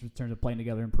dent in terms of playing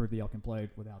together and prove that y'all can play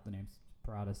without the names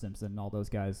Parada, Simpson, and all those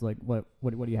guys. Like what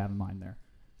do you have in mind there?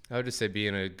 I would just say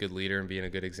being a good leader and being a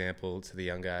good example to the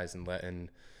young guys, and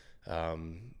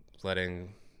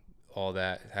letting all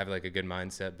that, have like a good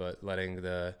mindset, but letting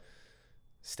the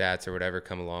stats or whatever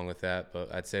come along with that.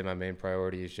 But I'd say my main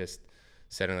priority is just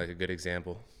setting like a good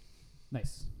example.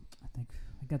 Nice. I think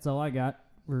that's all I got.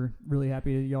 We're really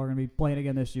happy that y'all are going to be playing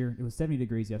again this year. It was 70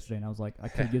 degrees yesterday, and I was like, I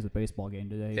could use a baseball game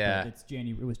today. Yeah. But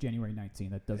it was January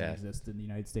 19th. That doesn't exist in the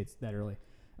United States that early.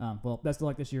 Well, best of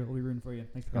luck this year. We'll be rooting for you.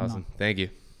 Thanks for coming on. Thank you.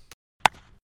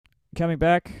 Coming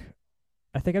back,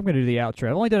 I think I'm going to do the outro.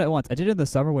 I've only done it once. I did it in the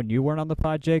summer when you weren't on the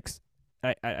pod, Jakes.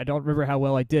 I don't remember how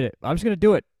well I did it. I'm just going to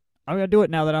do it. I'm going to do it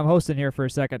now that I'm hosting here for a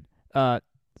second. Our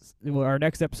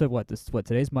next episode,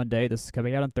 today's Monday. This is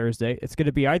coming out on Thursday. It's going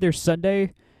to be either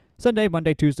Sunday,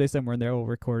 Monday, Tuesday, somewhere in there. We'll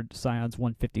record Scions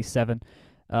 157.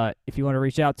 If you want to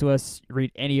reach out to us,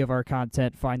 read any of our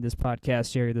content, find this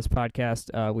podcast, share this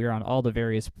podcast. We are on all the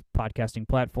various podcasting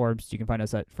platforms. You can find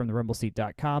us at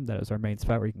fromtherumbleseat.com. That is our main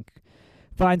spot where you can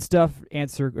find stuff,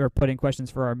 answer, or put in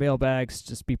questions for our mailbags.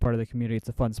 Just be part of the community. It's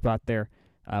a fun spot there.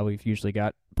 We've usually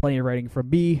got plenty of writing from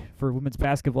me for women's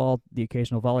basketball, the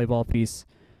occasional volleyball piece,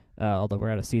 although we're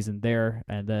out of season there,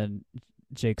 and then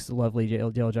Jake's lovely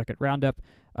Yellow Jacket Roundup.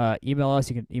 Email us.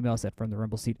 You can email us at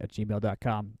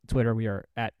fromtherumbleseat@gmail.com. Twitter, we are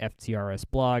at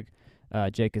FTRSblog.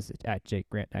 Jake is at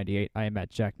JakeGrant98. I am at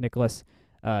Jack Nicholas.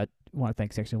 Want to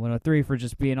thank Section 103 for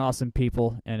just being awesome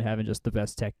people and having just the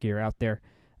best tech gear out there.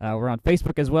 We're on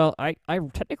Facebook as well. I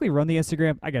technically run the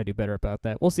Instagram. I got to do better about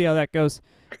that. We'll see how that goes.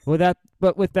 With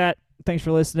that, thanks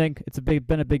for listening. It's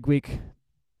been a big week.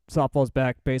 Softball's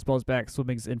back, baseball's back,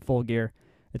 swimming's in full gear.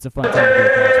 It's a fun time to be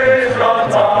a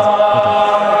college sports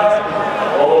fan.